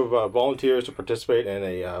number of volunteers to participate in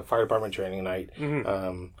a fire department training night.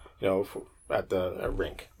 At the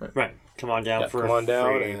rink. Right. Come on down for come on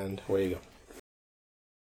down, free. and away you go.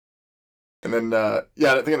 And then, I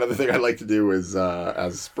think another thing I'd like to do is,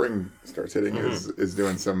 as spring starts hitting, is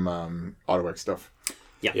doing some AutoX stuff.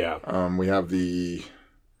 Yeah. We have the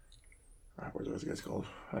what are those guys called?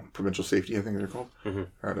 Provincial Safety, I think they're called.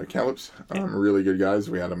 Out at Kamloops. Really good guys.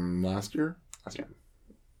 We had them last year.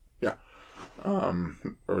 Yeah. Or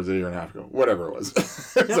was it a year and a half ago? Whatever it was.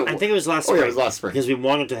 No, I think it was last spring. Oh, yeah, it was last spring. Because we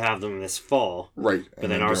wanted to have them this fall. Right. But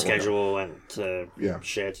then our schedule went to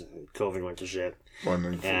shit. COVID went to shit.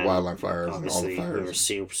 And wildland fires and all the fires. We were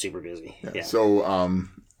super, super busy. Yeah. So,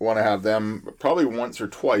 want to have them probably once or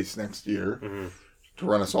twice next year to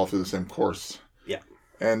run us all through the same course. Yeah.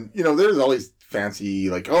 And, there's all these fancy,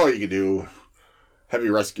 like, you can do heavy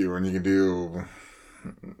rescue and you can do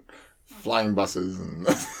flying buses and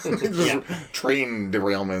train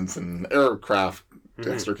derailments and aircraft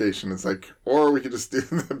extrication. It's like, or we could just do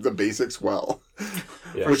the basics well,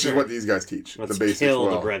 which is what these guys teach. Let's the basics kill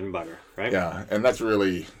well. The bread and butter, right? Yeah, and that's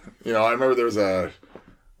really, I remember there was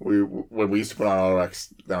when we used to put on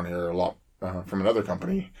AutoX down here a lot from another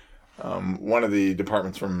company, one of the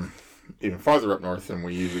departments from even farther up north than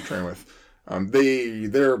we usually train with,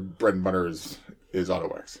 their bread and butter is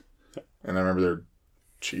AutoX. And I remember their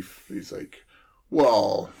chief, he's like,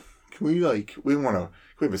 well, can we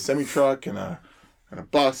have a semi-truck and a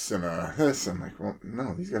bus and a this? I'm like, well,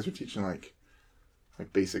 no, these guys are teaching like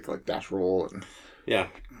basic dash roll and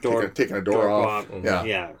taking a door off.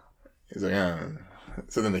 Yeah. He's like, yeah.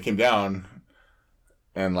 So then they came down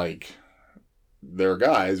and their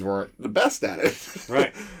guys weren't the best at it.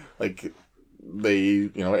 Right.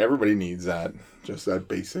 Everybody needs that, just that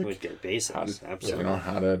basic. We get basics, absolutely.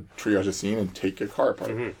 How to triage a scene and take a car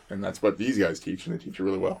apart. And that's what these guys teach, and they teach it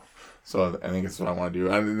really well. So I think it's what I want to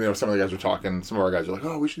do. And some of the guys were talking, some of our guys are like,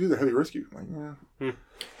 oh, we should do the heavy rescue. I'm like,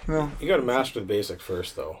 You got to master the basics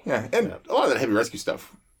first, though. Yeah, and a lot of that heavy rescue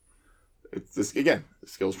stuff, it's this, again, the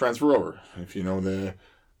skills transfer over. If you know the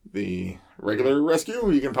regular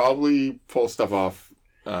rescue, you can probably pull stuff off,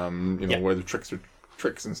 where the tricks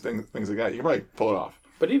and things like that. You can probably pull it off.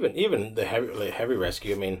 But even the heavy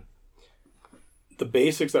rescue, I mean, the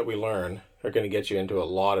basics that we learn are going to get you into a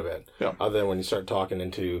lot of it. Yeah. Other than when you start talking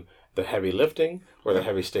into the heavy lifting or the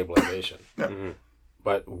heavy stabilization. Yeah.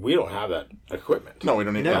 But we don't have that equipment. No, we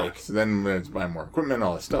don't need that. So then it's buying more equipment,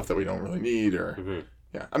 all this stuff that we don't really need, or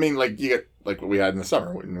I mean, you get what we had in the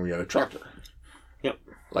summer when we had a tractor. Yep.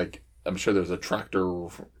 I'm sure there's a tractor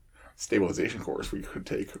stabilization course we could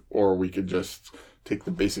take, or we could just take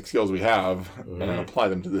the basic skills we have and apply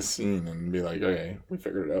them to this scene and be like, okay, we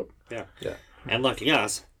figured it out. Yeah. And lucky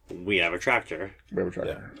us, we have a tractor. We have a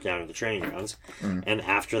tractor down at the training grounds, and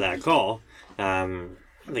after that call,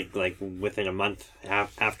 within a month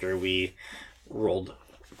after we rolled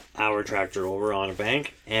our tractor over on a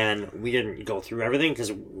bank, and we didn't go through everything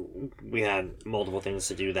because we had multiple things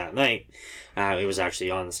to do that night. It was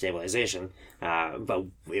actually on stabilization, but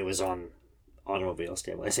it was on automobile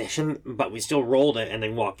stabilization, but we still rolled it and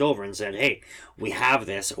then walked over and said, hey, we have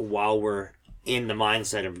this while we're in the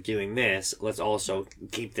mindset of doing this. Let's also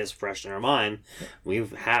keep this fresh in our mind.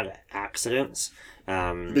 We've had accidents.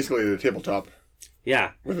 Basically the tabletop.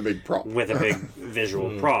 Yeah. With a big prop. With a big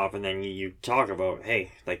visual prop, and then you talk about,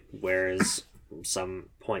 hey, like, where is some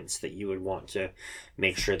points that you would want to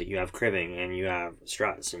make sure that you have cribbing and you have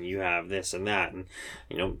struts and you have this and that, and,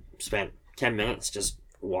 you know, spent 10 minutes just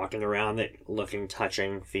walking around it, looking,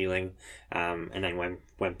 touching, feeling, and then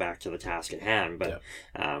went back to the task at hand. But,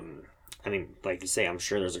 I mean, like you say, I'm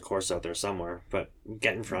sure there's a course out there somewhere, but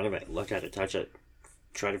get in front of it, look at it, touch it,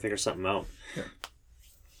 try to figure something out. Yeah.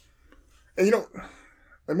 And you know,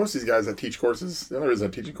 like most of these guys that teach courses, the only reason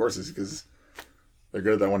I'm teaching courses is because they're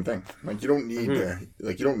good at that one thing. Like, you don't need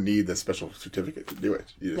you don't need the special certificate to do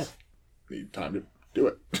it. You just need time to do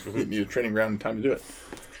it. You need a training ground and time to do it.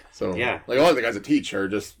 So, like, a lot of the guys that teach are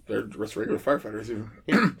they're just regular firefighters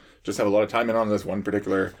who just have a lot of time in on this one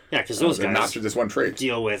particular. Yeah, because those guys master this one trade.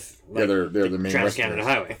 Deal with, like, they're the main rescue Trans-Canada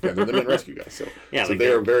Highway. Yeah, they're the main rescue guys. So, yeah, so like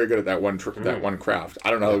they are very good at that one that one craft.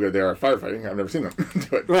 I don't know how good they are at firefighting. I've never seen them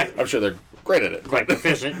do it. Right. I'm sure they're great at it. Quite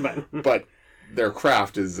proficient, but their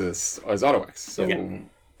craft is AutoX. So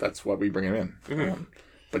that's what we bring them in.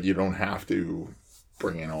 But you don't have to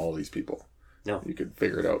bring in all these people. No. You could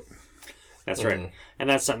figure it out. That's right. And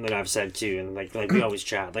that's something that I've said too, and like we always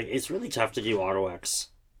chat. Like, it's really tough to do AutoX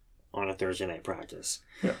on a Thursday night practice.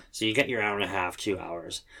 Yeah. So you get your hour and a half, 2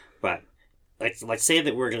 hours. But like say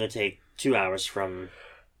that we're gonna take 2 hours from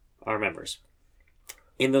our members.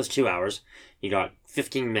 In those 2 hours, you got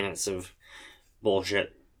 15 minutes of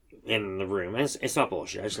bullshit in the room. And it's not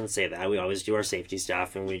bullshit. I shouldn't say that. We always do our safety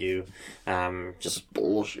stuff, and we do just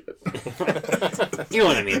bullshit. You know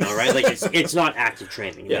what I mean, though, right? Like, it's not active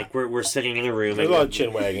training. Yeah. Like, we're sitting in a room. There's a lot of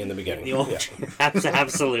chin wagging in the beginning.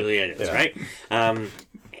 Absolutely it is, right?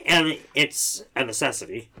 And it's a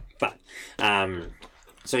necessity, but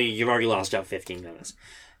so you've already lost out 15 minutes.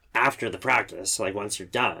 After the practice, like, once you're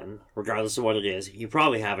done, regardless of what it is, you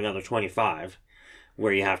probably have another 25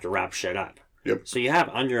 where you have to wrap shit up. Yep. So you have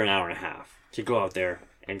under an hour and a half to go out there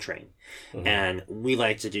and train. And we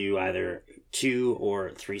like to do either 2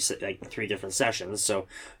 or 3, like 3 different sessions. So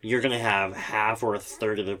you're going to have half or a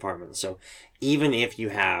third of the department. So even if you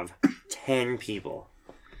have 10 people,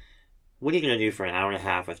 what are you going to do for an hour and a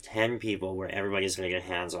half with 10 people where everybody's going to get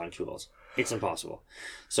hands-on tools? It's impossible.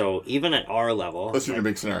 So even at our level... Unless you're in a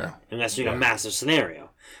big scenario. Unless you're in a massive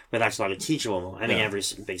scenario. But that's not a teachable. I mean, every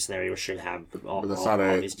big scenario should have all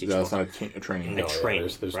these teachable. That's not a training. No, training,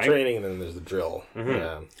 there's right? training, and then there's the drill.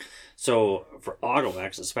 Yeah. So for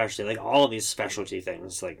AutoX, especially, like, all of these specialty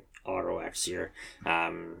things, like AutoX, your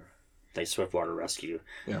like Swiftwater Rescue,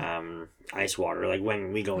 ice water, like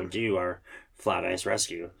when we go and do our flat ice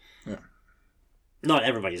rescue, not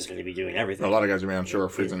everybody's going to be doing everything. A lot of guys, I'm sure, are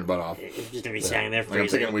freezing their butt off. You're going to be standing there Like, freezing. I'm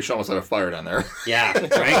thinking we should almost have a fire down there. Yeah,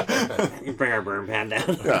 right? Bring our burn pan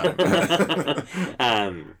down.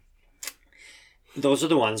 Yeah. Those are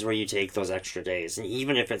the ones where you take those extra days. And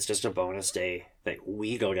even if it's just a bonus day, that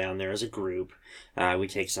we go down there as a group, we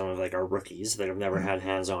take some of, like, our rookies that have never had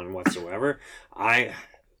hands-on whatsoever.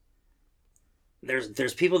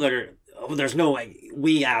 There's people that are... there's no, like,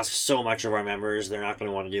 we ask so much of our members, they're not going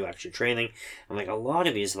to want to do extra training. I'm like, a lot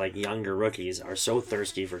of these, like, younger rookies are so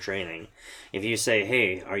thirsty for training. If you say,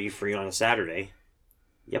 hey, are you free on a Saturday?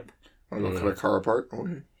 Yep. Want to go cut a car apart?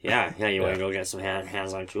 Okay. Yeah, you want to go get some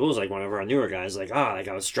hands-on tools. Like, one of our newer guys, like, I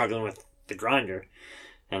was struggling with the grinder.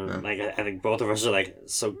 And, like, I think both of us are like,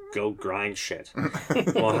 so go grind shit.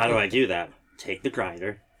 Well, how do I do that? Take the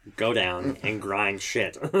grinder, go down, and grind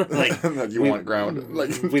shit. Like, you want ground. Like,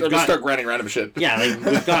 we've got, start grinding random shit. Yeah, like,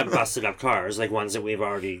 we've got busted up cars, like ones that we've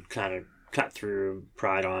already kind of cut through,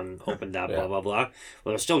 pried on, opened up, blah, blah, blah.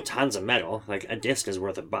 Well, there's still tons of metal. Like, a disc is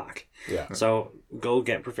worth $1. Yeah. So go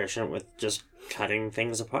get proficient with just cutting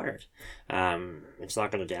things apart. It's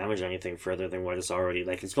not going to damage anything further than what it's already,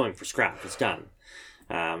 like, it's going for scrap. It's done.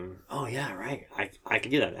 Oh yeah, right. I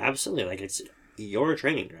can do that. Absolutely. Like, it's your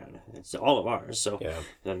training ground. It's all of ours. So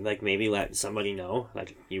then, like, maybe let somebody know,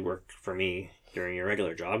 like, you work for me during your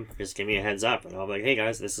regular job. Just give me a heads up, and I'll be like, hey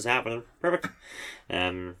guys, this is happening. Perfect.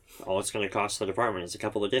 All it's going to cost the department is a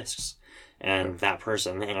couple of discs, and that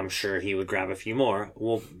person, and I'm sure he would grab a few more,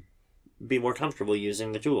 will be more comfortable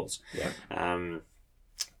using the tools. Yeah.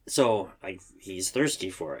 So, like, he's thirsty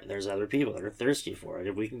for it. There's other people that are thirsty for it.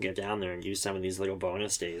 If we can get down there and do some of these little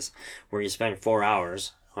bonus days where you spend 4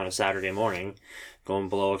 hours on a Saturday morning, go and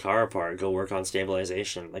blow a car apart, go work on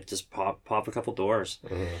stabilization, like just pop a couple doors.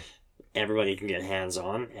 Everybody can get hands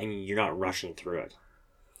on, and you're not rushing through it.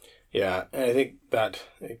 Yeah, and I think that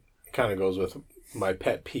it kind of goes with my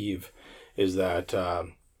pet peeve is that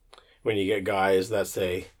when you get guys that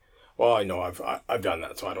say, well, I know I've done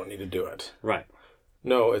that, so I don't need to do it. Right.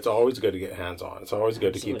 No, it's always good to get hands on. It's always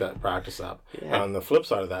good to keep that practice up. Yeah. And on the flip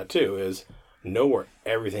side of that too is know where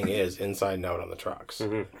everything is inside and out on the trucks,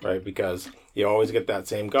 right? Because you always get that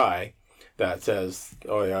same guy that says,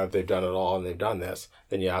 oh yeah, they've done it all and they've done this.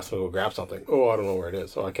 Then you ask them to go grab something. Oh, I don't know where it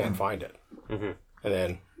is. Oh, I can't find it. And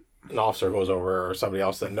then an officer goes over or somebody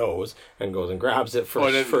else that knows and goes and grabs it for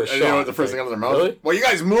a shot. You know what the first thing out of their mouth? Really? Well, you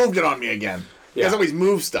guys moved it on me again. You guys always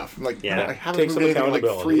move stuff. I'm like, I haven't moved anything in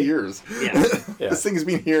like 3 years. This thing has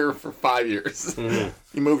been here for 5 years.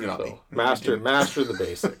 You moved it on me. Master the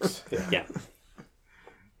basics.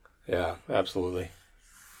 Yeah, absolutely.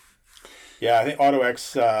 Yeah, I think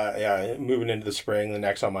AutoX, moving into the spring, the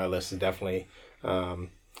next on my list is definitely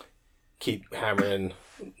keep hammering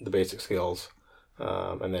the basic skills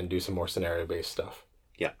and then do some more scenario-based stuff.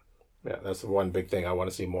 Yeah, that's the one big thing I want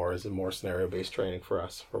to see more is more scenario-based training for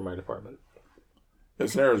us, for my department. The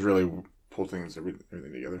scenarios really pull everything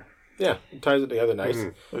together. Yeah, it ties it together nice.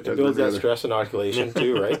 It builds that stress inoculation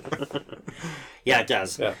too, right? Yeah, it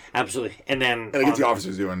does. Yeah. Absolutely. And then it gets the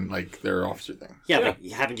officers doing like their officer thing. Yeah, like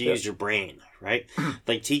having to use your brain, right?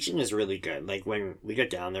 Like teaching is really good. Like when we got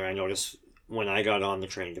down there, I noticed when I got on the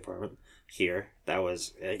training department here, that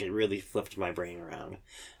was like it really flipped my brain around.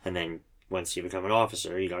 And then once you become an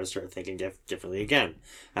officer, you got to start thinking differently again.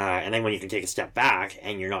 And then when you can take a step back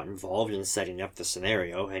and you're not involved in setting up the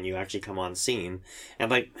scenario and you actually come on scene. And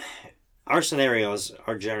like, our scenarios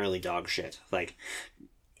are generally dog shit. Like,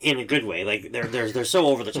 in a good way. Like, they're so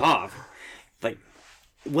over the top. Like,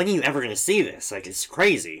 when are you ever going to see this? Like, it's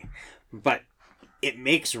crazy. But it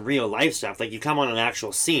makes real life stuff. Like, you come on an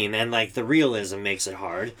actual scene and, like, the realism makes it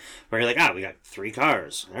hard. Where you're like, we got 3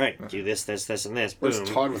 cars. All right, do this, and this. Boom. Where's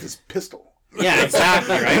Todd with his pistol? Yeah,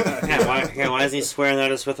 exactly, right? Why is he swearing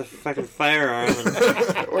at us with a fucking firearm?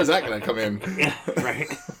 Where's that going to come in? Yeah, right.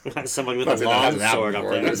 Somebody with a long sword up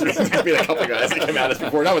there. There's been a couple guys that came at us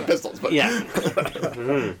before, not with pistols, but...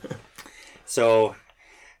 Yeah. So...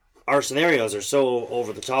 our scenarios are so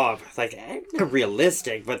over the top, like they're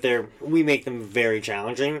realistic, but we make them very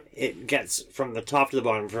challenging. It gets from the top to the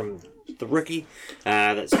bottom, from the rookie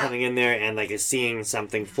that's coming in there and like is seeing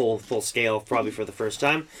something full scale probably for the first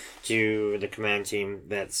time, to the command team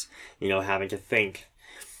that's having to think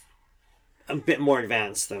a bit more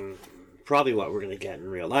advanced than probably what we're going to get in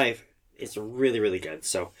real life. It's really, really good.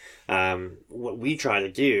 So what we try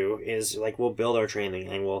to do is like we'll build our training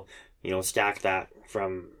and we'll stack that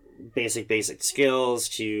from basic skills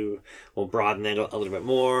to we'll broaden it a little bit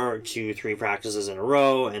more to 3 practices in a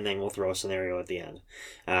row, and then we'll throw a scenario at the end,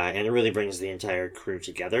 and it really brings the entire crew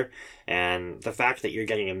together. And the fact that you're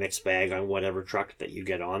getting a mixed bag on whatever truck that you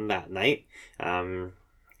get on that night,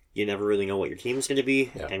 you never really know what your team's going to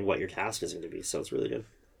be and what your task is going to be, so it's really good.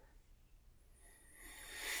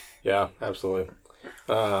 Yeah, absolutely.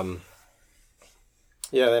 Then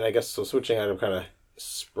I guess so switching out of kind of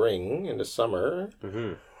spring into summer.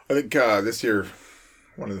 I think this year,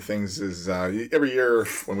 one of the things is every year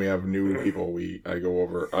when we have new people, I go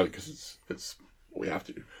over because it's we have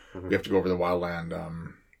to. We have to go over the Wildland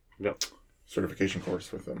certification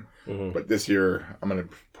course with them. But this year, I'm going to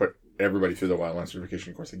put everybody through the Wildland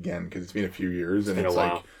certification course again because it's been a few years and it's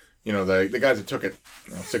like the guys that took it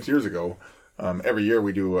 6 years ago. Every year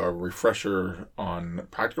we do a refresher on the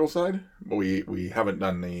practical side, but we haven't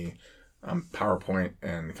done the PowerPoint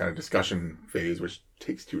and kind of discussion phase, which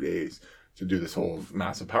takes 2 days to do this whole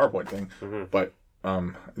massive PowerPoint thing. But I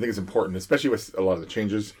think it's important, especially with a lot of the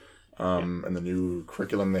changes and the new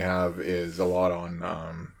curriculum they have is a lot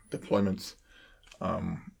on deployments,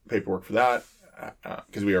 paperwork for that,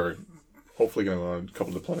 because we are hopefully going to go on a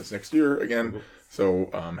couple deployments next year again. So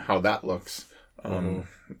how that looks.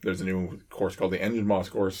 There's a new course called the Engine Boss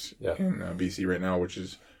course in BC right now, which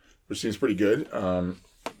seems pretty good.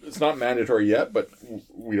 It's not mandatory yet, but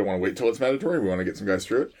we don't want to wait till it's mandatory. We want to get some guys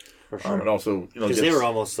through it. For sure. And also, because they were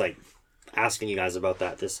almost like asking you guys about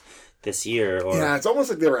that this year. Or... yeah, it's almost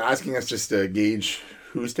like they were asking us just to gauge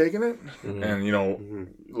who's taking it.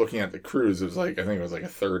 And, looking at the crews, it was like, I think it was like a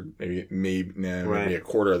third, maybe a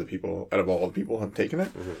quarter of the people, out of all the people have taken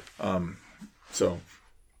it. So,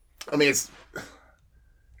 I mean, it's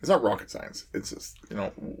not rocket science. It's just,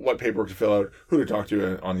 what paperwork to fill out, who to talk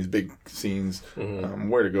to on these big scenes,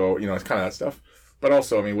 where to go, it's kind of that stuff. But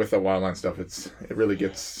also, I mean, with the Wildland stuff, it really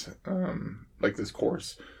gets, like this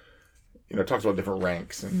course, it talks about different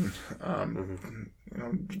ranks and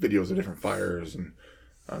videos of different fires, and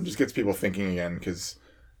just gets people thinking again, because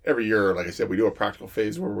every year, like I said, we do a practical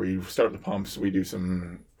phase where we start the pumps, we do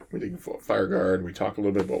fire guard, we talk a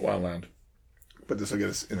little bit about wildland, but this will get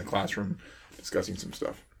us in the classroom discussing some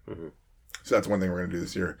stuff. So that's one thing we're going to do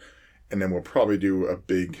this year. And then we'll probably do a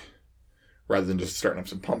big, rather than just starting up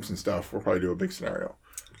some pumps and stuff, we'll probably do a big scenario,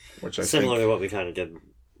 which I Similar think, to what we kind of did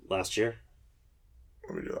last year.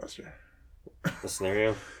 What did we do last year? The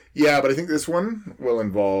scenario. Yeah, but I think this one will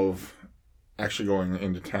involve actually going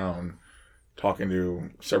into town, talking to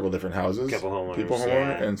several different houses, People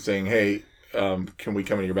and saying, hey, can we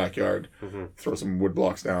come in your backyard, throw some wood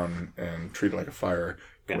blocks down and treat it like a fire?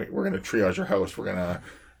 We're going to triage your house. We're going to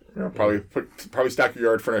probably stack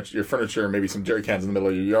your furniture, maybe some jerry cans in the middle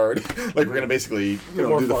of your yard. Like, we're going to basically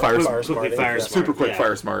do the fire smart, super quick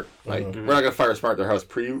fire smart. Like, we're not going to fire smart their house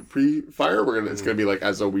pre-fire. It's going to be like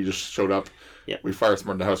as though we just showed up. Yeah. We fire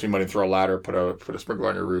smart the house. We might even throw a ladder, put a sprinkler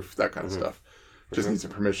on your roof, that kind of stuff. Just need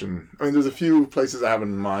some permission. I mean, there's a few places I have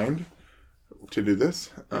in mind to do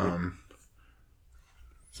this.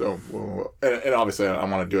 So, and obviously I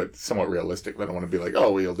want to do it somewhat realistic. I don't want to be like,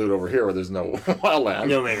 oh, we'll do it over here where there's no wildland.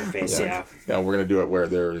 No interface, yeah. Yeah, we're going to do it where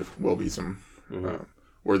there will be some,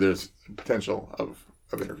 where there's potential of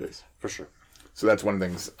interface. For sure. So that's one of the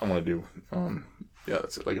things I want to do.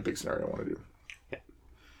 That's like a big scenario I want to do. Yeah.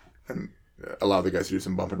 And allow the guys to do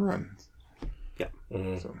some bump and run. Yeah.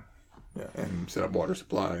 So, and set up water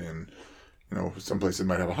supply, and some places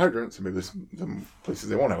might have a hydrant, so maybe there's some places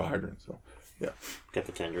they won't have a hydrant. So, yeah. Get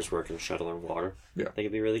the tenders working, shuttling water. Yeah. I think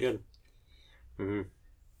it'd be really good. I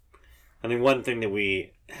mean, one thing that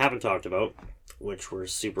we haven't talked about, which we're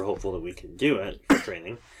super hopeful that we can do it for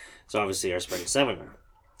training, is obviously our spring seminar.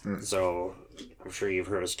 So I'm sure you've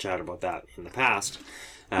heard us chat about that in the past.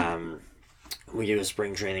 We do a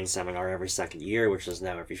spring training seminar every second year, which is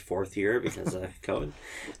now every fourth year because of COVID.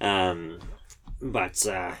 But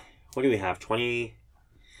what do we have? 20?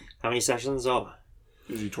 How many sessions? Oh,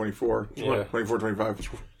 usually 24. Yeah. 24, 25.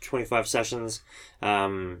 25 sessions.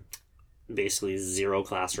 Basically zero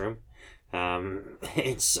classroom.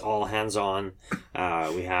 It's all hands-on.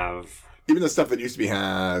 We have... Even the stuff that used to be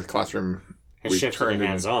classroom... It's shifted to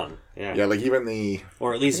hands-on. Yeah. Yeah, like even the...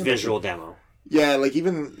 Or at least visual demo. Yeah, like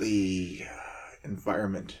even the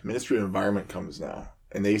environment, Ministry of Environment comes now.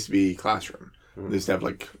 And they used to be classroom. They used to have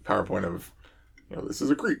like PowerPoint of, this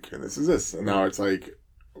is a creek and this is this. And now it's like,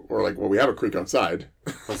 we're like, well, we have a creek outside.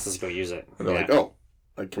 Let's just go use it. And they're like, oh,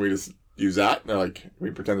 like, can we just use that? And they're like,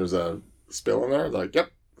 we pretend there's a spill in there. They're like,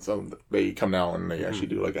 yep. So they come now and they actually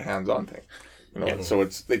do like a hands-on thing. So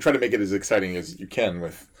they try to make it as exciting as you can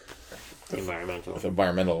with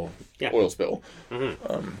environmental oil spill.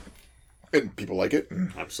 And people like it.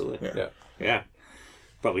 Absolutely. Yeah.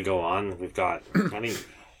 But we go on. We've got, I mean,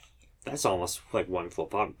 that's almost like one full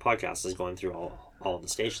podcast is going through all of the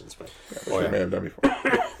stations. But I may have done before.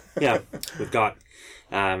 Yeah. We've got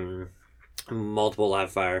multiple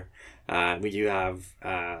live fire. We do have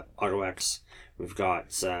AutoX. We've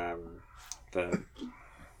got I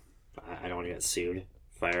don't want to get sued.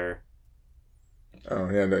 Fire. Oh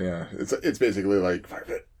yeah. It's basically like Fire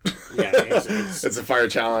Fit. Yeah, it's a fire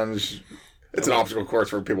challenge. It's an obstacle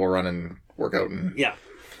course where people run and work out and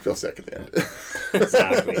feel sick at the end.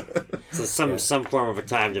 Exactly. So some form of a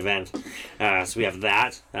timed event. So we have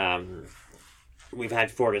that. We've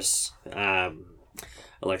had Fortis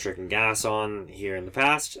Electric and Gas on here in the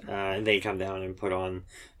past. And they come down and put on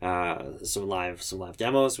some live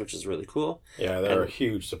demos, which is really cool. Yeah, they're a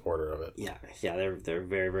huge supporter of it. Yeah, they're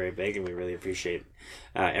very, very big, and we really appreciate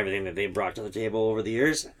everything that they've brought to the table over the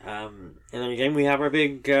years. And then again, we have our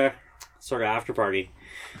big sort of after party,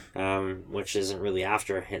 which isn't really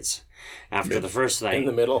after. It's after the first night. In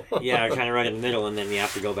the middle. Yeah, kind of right in the middle, and then you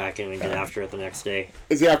have to go back in and get after it the next day.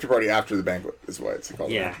 It's the after party after the banquet, is why it's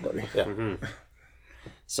called the after party. Yeah.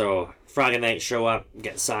 So Friday night, show up,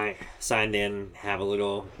 get signed in, have a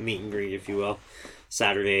little meet and greet, if you will.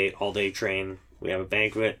 Saturday, all day train. We have a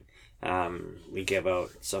banquet. We give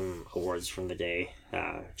out some awards from the day,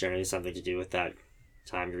 generally something to do with that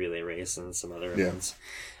timed relay race and some other events.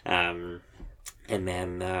 And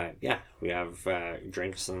then, we have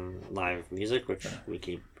drinks and live music, which we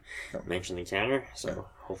keep mentioning Tanner. So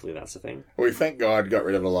hopefully that's a thing. Well, we thank God got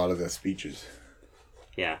rid of a lot of the speeches.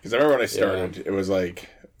 Yeah. Because I remember when I started, it was like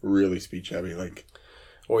really speech heavy, like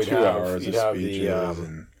 2 hours of speeches.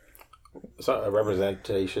 a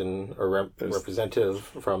representation or representative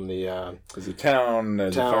from the there's a town,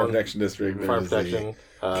 there's a fire protection district, fire there's protection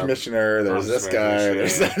the commissioner, there's this guy,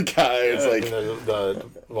 there's that guy. It's like the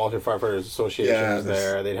Volunteer Firefighters Association is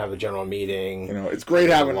there. They'd have the general meeting. It's great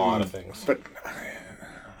having a lot of things. But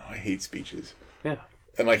I hate speeches. Yeah.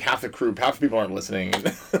 And like half the people aren't listening.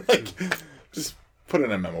 Like, just put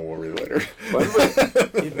in a memo. We'll read it later.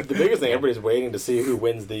 The biggest thing, everybody's waiting to see who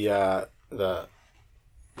wins the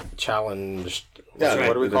challenge. Yeah,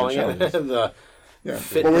 what are we calling it? The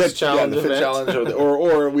fitness challenge. The fit challenge,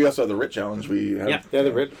 or we also have the RIT challenge. We have,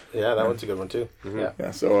 the RIT. Yeah, that one's a good one too. Mm-hmm.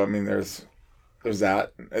 Yeah. So I mean, there's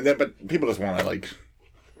that, and then but people just want to like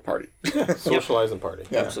party, socialize and party.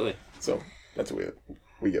 Yeah, absolutely. So that's what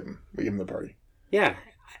we give them. We give them the party. Yeah,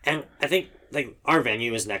 and I think like our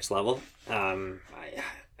venue is next level.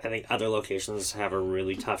 I think other locations have a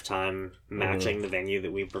really tough time matching the venue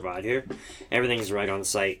that we provide here. Everything's right on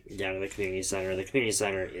site down at the community center. The community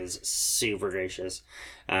center is super gracious.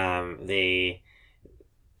 They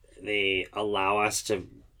allow us to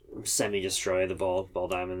semi-destroy the ball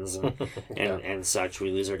diamonds and such. We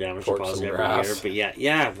lose our damage deposit every year, but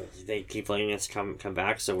yeah, they keep letting us come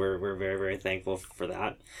back. So we're very, very thankful for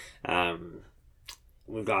that.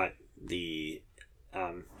 We've got the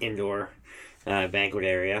indoor banquet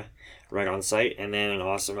area right on site, and then an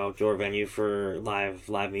awesome outdoor venue for live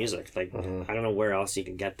music. Like I don't know where else you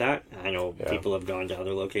can get that. I know people have gone to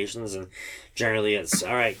other locations, and generally it's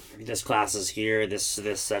all right. This class is here. This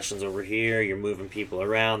session's over here. You're moving people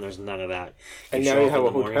around. There's none of that. And now you have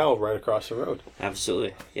a hotel right across the road.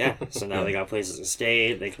 Absolutely, yeah. So now they got places to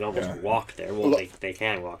stay. They can almost walk there. Well, they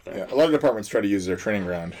can walk there. Yeah, a lot of departments try to use their training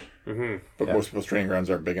ground, but most people's training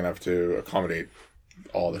grounds aren't big enough to accommodate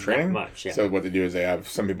all the training. Not much, yeah. So what they do is they have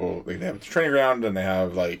some people, they have the training ground, and they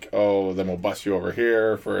have like, oh, then we'll bus you over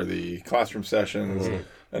here for the classroom sessions,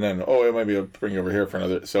 and then maybe I'll bring you over here for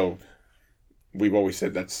another. So we've always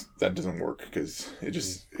said that doesn't work because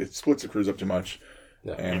it splits the crews up too much,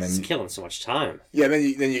 and it's killing so much time. Yeah, then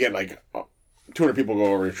you get like 200 people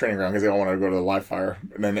go over your training ground because they all want to go to the live fire,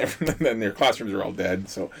 and then their classrooms are all dead.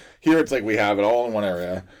 So here it's like we have it all in one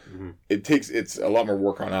area. It's a lot more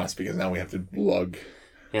work on us because now we have to lug,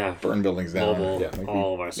 burn buildings down,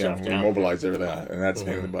 all of our stuff down. We mobilize everything, and that's a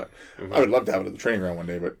pain in the butt. I would love to have it at the training ground one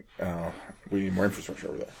day, but we need more infrastructure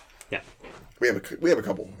over there. Yeah, we have a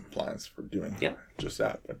couple plans for doing just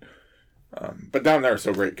that, but down there is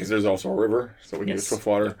so great because there's also a river, so we can get swift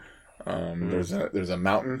water. There's a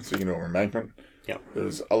mountain, so you can do over embankment. Yeah,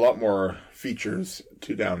 there's a lot more features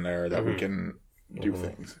to down there that we can do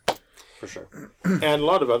things. For sure. And a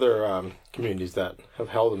lot of other communities that have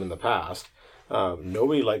held them in the past,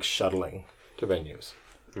 nobody likes shuttling to venues.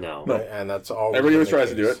 No. And that's all. Everybody always tries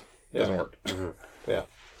to do it. It doesn't work. Yeah.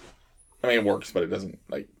 I mean, it works, but it doesn't,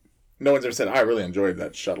 like, no one's ever said, I really enjoyed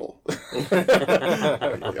that shuttle.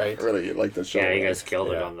 I really like the shuttle. Yeah, you guys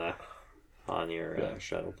killed it on your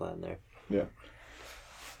shuttle plan there. Yeah.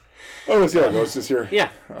 Oh, we'll see how it goes this year. Yeah.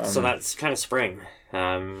 So that's kind of spring.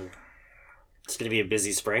 It's going to be a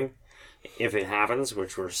busy spring if it happens,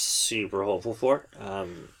 which we're super hopeful for.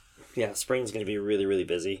 Spring's going to be really, really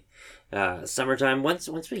busy. Summertime, once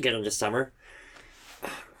we get into summer,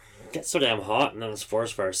 it gets so damn hot, and then it's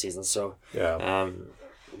forest fire season. So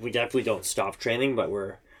we definitely don't stop training, but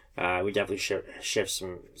we definitely shift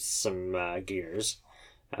some gears.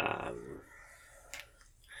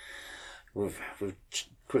 We've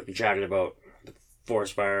quickly chatted about the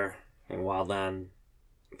forest fire and wildland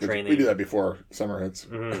training. We do that before summer hits.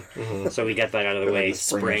 So we get that out of the way.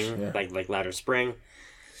 Spring, like latter spring.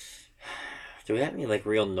 Do we have any like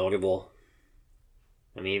real notable?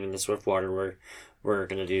 I mean, even the Swiftwater, we're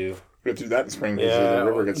gonna do. We have to do that in spring because the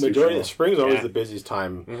river gets majority of spring is always the busiest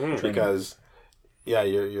time because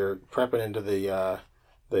you're prepping into the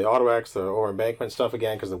Autoex, the over embankment stuff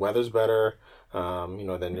again because the weather's better. Then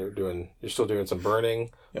you're still doing some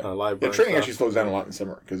burning, live burning. Training stuff. actually slows down a lot in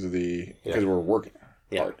summer because we're working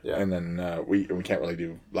hard, and then we can't really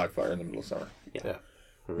do live fire in the middle of summer. Yeah.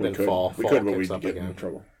 We could, but we'd get in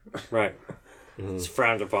trouble. Right. It's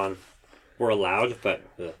frowned upon. We're allowed, but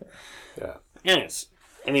anyways,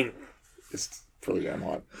 I mean, it's really damn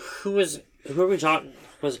hot. Who are we talking?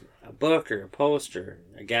 Was it a book or a post or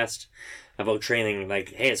a guest about training?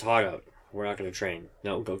 Like, hey, it's hot out. We're not going to train.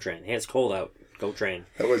 No, go train. Hey, it's cold out. Go train.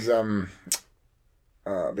 That was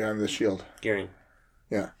behind the shield. Gearing.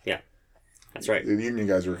 Yeah. Yeah. That's right. The union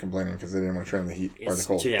guys were complaining because they didn't want to train in the heat or the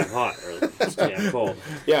cold. It's too damn hot or it's too damn cold.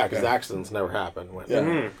 Yeah, because accidents never happen.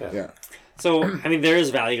 Yeah. So, I mean, there is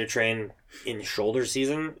value to train in shoulder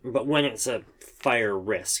season, but when it's a fire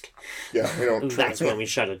risk, Yeah, we don't. that's when we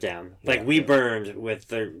shut it down. Like, we burned with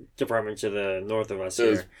the department to the north of us It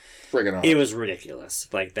was here. friggin' hot. It was ridiculous.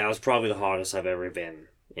 Like, that was probably the hottest I've ever been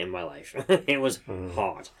in my life. It was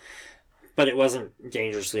hot. But it wasn't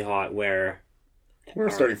dangerously hot where We were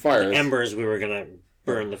starting fires. embers we were going to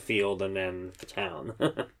burn the field and then the town.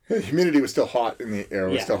 The humidity was still hot in the air.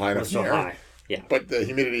 It was still high it enough was in so the air. high. Yeah. But the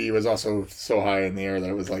humidity was also so high in the air that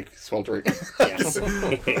it was like sweltering. Yes.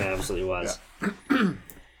 It absolutely was.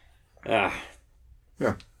 Yeah.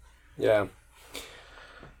 Yeah.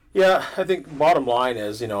 Yeah, I think bottom line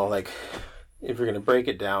is, like, if you're going to break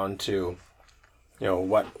it down to,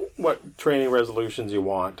 what training resolutions you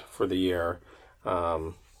want for the year,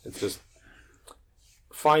 it's just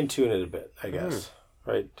fine tune it a bit, I guess,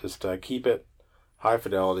 right? Just keep it high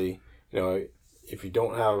fidelity. If you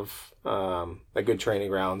don't have a good training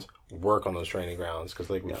grounds, work on those training grounds, because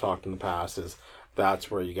like we've talked in the past,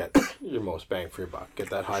 that's where you get your most bang for your buck. Get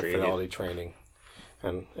that high fidelity training,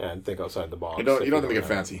 and think outside the box. You don't have to make it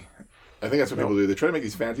fancy. I think that's what people do. They try to make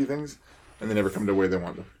these fancy things, and they never come to where they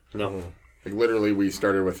want them. No. Like, literally, we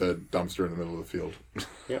started with a dumpster in the middle of the field.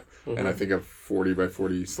 Yep. And I think a 40 by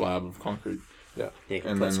 40 slab of concrete. Yeah.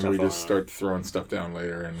 And then we just start throwing stuff down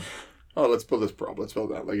later, and let's build this prop, let's build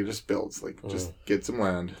that. Like, it just builds. Like, just get some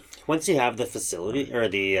land. Once you have the facility or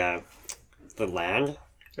the land,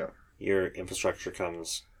 Yeah. your infrastructure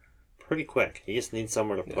comes pretty quick. You just need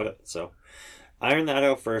somewhere to put it. So iron that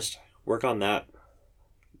out first. Work on that.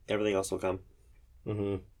 Everything else will come.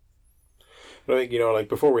 Mm-hmm. But I think like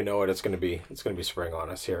before we know it, it's gonna be spring on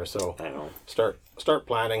us here. So I know. Start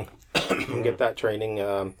planning, and get that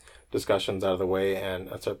training discussions out of the way, and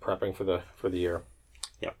start prepping for the year.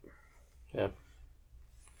 Yep. Yeah.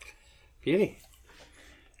 Beauty.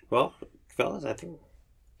 Well, fellas, I think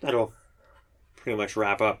that'll pretty much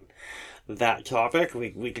wrap up that topic.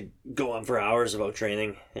 We could go on for hours about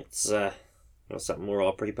training. It's something we're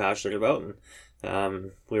all pretty passionate about,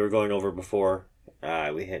 and we were going over before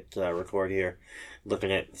we hit record here,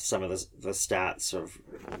 looking at some of the stats of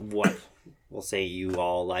what we'll say you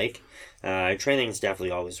all like. Training is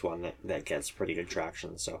definitely always one that gets pretty good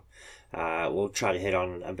traction. So we'll try to hit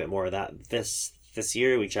on a bit more of that this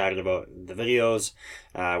year. We chatted about the videos.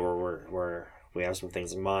 We have some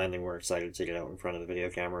things in mind, and we're excited to get out in front of the video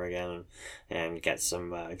camera again and get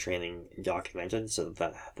some training documented. So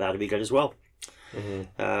that'll be good as well.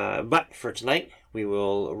 Mm-hmm. But for tonight, we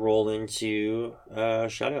will roll into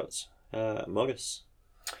shoutouts. Modus,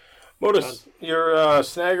 your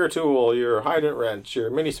snagger tool, your hydrant wrench, your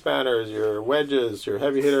mini spanners, your wedges, your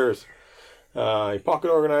heavy hitters, your pocket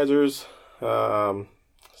organizers, some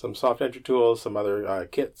soft entry tools, some other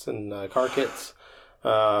kits and car kits.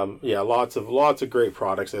 Lots of great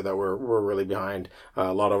products there that we're really behind.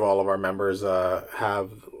 All of our members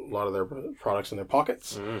have a lot of their products in their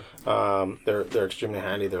pockets. They're extremely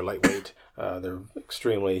handy. They're lightweight. They're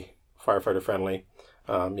extremely firefighter friendly.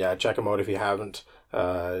 Check them out if you haven't.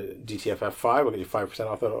 DTFF5 will get you 5%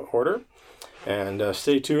 off the order. And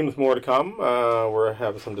stay tuned with more to come. We're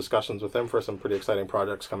having some discussions with them for some pretty exciting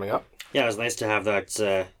projects coming up. Yeah, it was nice to have that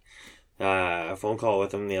phone call with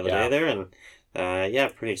them the other day there, and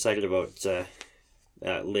pretty excited about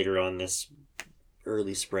later on this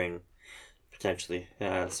early spring, potentially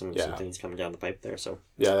some things coming down the pipe there. So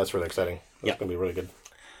that's really exciting. That's going to be really good.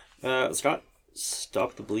 Scott,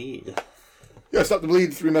 stop the bleed. Yeah, stop the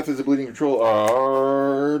bleed. 3 methods of bleeding control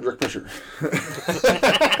are direct pressure.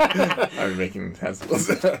 I'm making hand signals.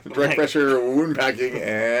 Direct pressure, wound packing,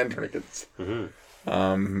 and tourniquets.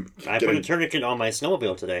 Mm-hmm. I put a tourniquet on my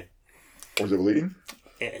snowmobile today. Was it bleeding?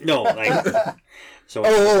 No, like so.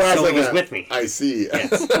 It was with me. I see.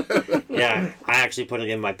 Yes. Yeah, I actually put it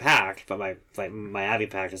in my pack, but my Avi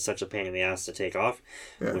pack is such a pain in the ass to take off,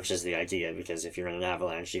 which is the idea, because if you're in an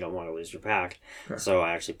avalanche, you don't want to lose your pack. Yeah. So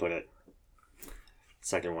I actually put it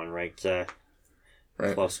second one right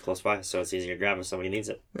close by, so it's easy to grab if somebody needs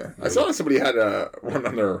it. Yeah, I saw somebody had one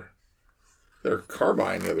on their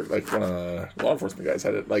carbine. The other, like one of the law enforcement guys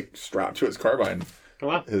had it like strapped to his carbine. Oh,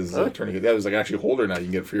 wow. His tourniquet. There's like actually a holder now you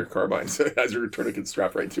can get for your carbine, so it has your tourniquet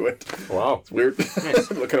strapped right to it. Wow, it's weird. Nice.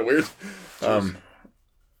 Look kind of weird.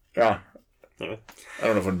 Yeah. Anyway. I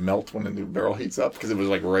don't know if it would melt when the barrel heats up, because it was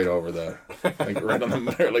like right over right on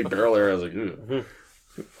the barrel area. I was like,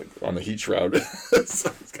 like on the heat shroud.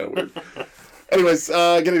 It's kind of weird. Anyways,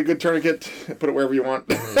 get a good tourniquet. Put it wherever you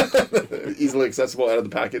want. Easily accessible out of the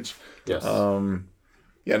package. Yes.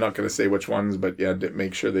 Not going to say which ones, but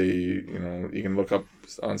make sure you can look up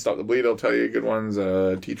on Stop the Bleed. It'll tell you good ones.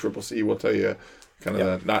 TCCC will tell you kind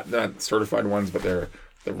of not certified ones, but they're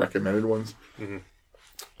the recommended ones.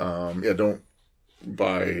 Mm-hmm. Don't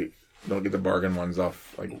buy Don't get the bargain ones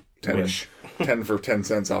off like 10, Wish. 10 for 10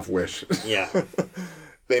 cents off Wish. Yeah.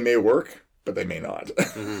 They may work, but they may not.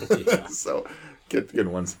 Yeah. So get the good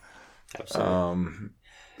ones. Absolutely.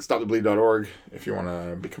 Stopthebleed.org if you want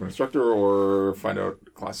to become an instructor or find out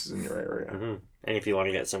classes in your area. Mm-hmm. And if you want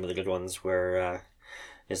to get some of the good ones, where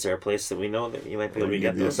is there a place that we know that you might be able to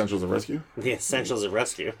get The those? Essentials of Rescue. The Essentials of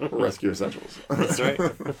Rescue. Rescue Essentials. That's right.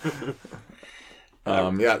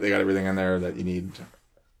 Yeah, they got everything in there that you need.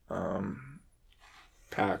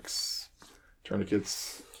 Packs,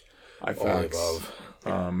 tourniquets, All the IFAKs,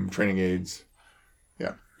 above. training aids.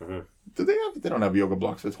 Yeah. Mm-hmm. Do they have? They don't have yoga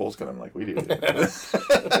blocks with holes cut in them like we do.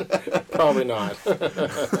 Probably not.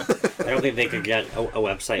 I don't think they could get a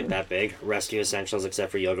website that big. Rescue Essentials,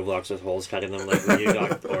 except for yoga blocks with holes cut in them, like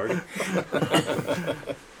review.org.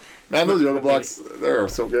 Man, those yoga blocks, they're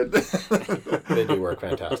so good. They do work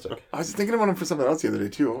fantastic. I was thinking about them for something else the other day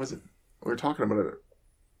too. What was it? We were talking about it.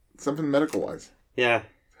 Something medical wise. Yeah,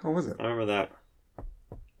 What was it? I remember that.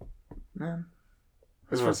 Man.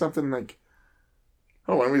 It was for something like,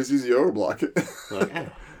 oh, why don't we just use the yoga block? Like,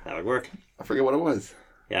 that would work. I forget what it was.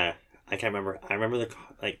 Yeah, I can't remember. I remember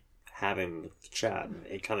having the chat,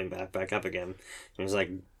 it coming back up again. There's like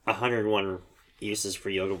 101 uses for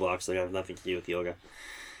yoga blocks that have nothing to do with yoga.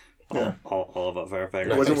 Yeah. All of it firefighter.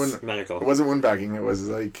 It wasn't medical. It wasn't wind bagging. It was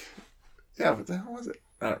like, yeah, what the hell was it?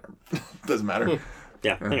 I don't remember. Doesn't matter.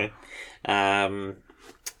 Yeah. Okay.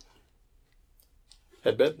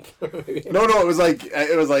 Headbit? No, it was like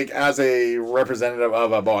as a representative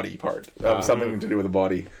of a body part of something to do with a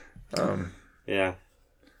body. Yeah.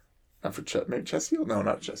 Not for maybe chest seal? No,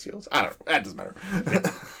 not chest seals. I don't know. That doesn't matter.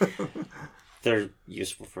 They're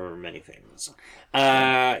useful for many things.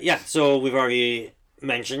 Yeah, so we've already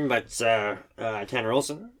mentioned, but Tanner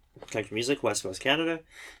Olson, country music, West Coast Canada.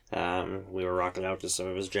 We were rocking out to some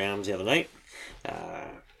of his jams the other night.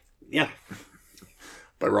 Yeah.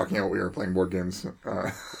 By rocking out, we were playing board games.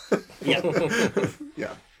 Yeah.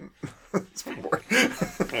 Yeah. It's pretty boring.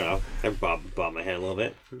 I don't know. I bobbed my head a little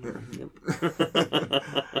bit.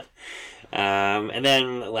 And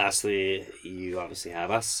then lastly, you obviously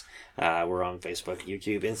have us. We're on Facebook,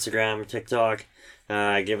 YouTube, Instagram, TikTok.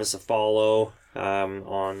 Give us a follow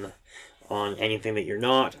on anything that you're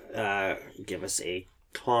not. Give us a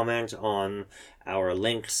comment on our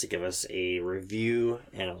links. Give us a review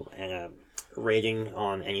and a rating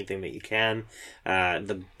on anything that you can.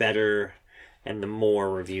 The better and the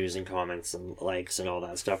more reviews and comments and likes and all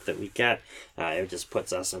that stuff that we get, it just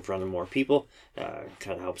puts us in front of more people.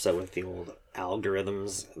 Kind of helps out with the old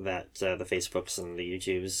algorithms that the Facebooks and the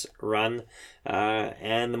YouTubes run.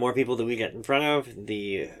 And the more people that we get in front of,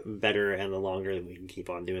 the better and the longer that we can keep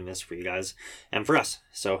on doing this for you guys and for us.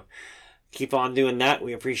 So keep on doing that.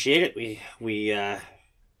 We appreciate it. We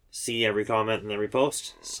see every comment and every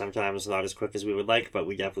post. Sometimes not as quick as we would like, but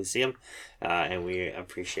we definitely see them, and we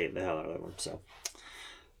appreciate the hell out of them. So,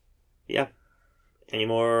 yeah. Any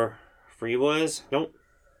more for you boys? Nope.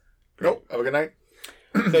 Nope. Have a good night.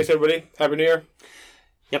 Thanks, everybody. Happy New Year.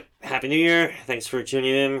 Yep. Happy New Year. Thanks for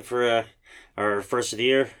tuning in for our first of the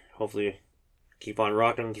year. Hopefully keep on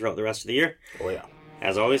rocking throughout the rest of the year. Oh, yeah.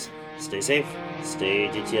 As always, stay safe. Stay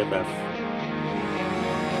GTFF.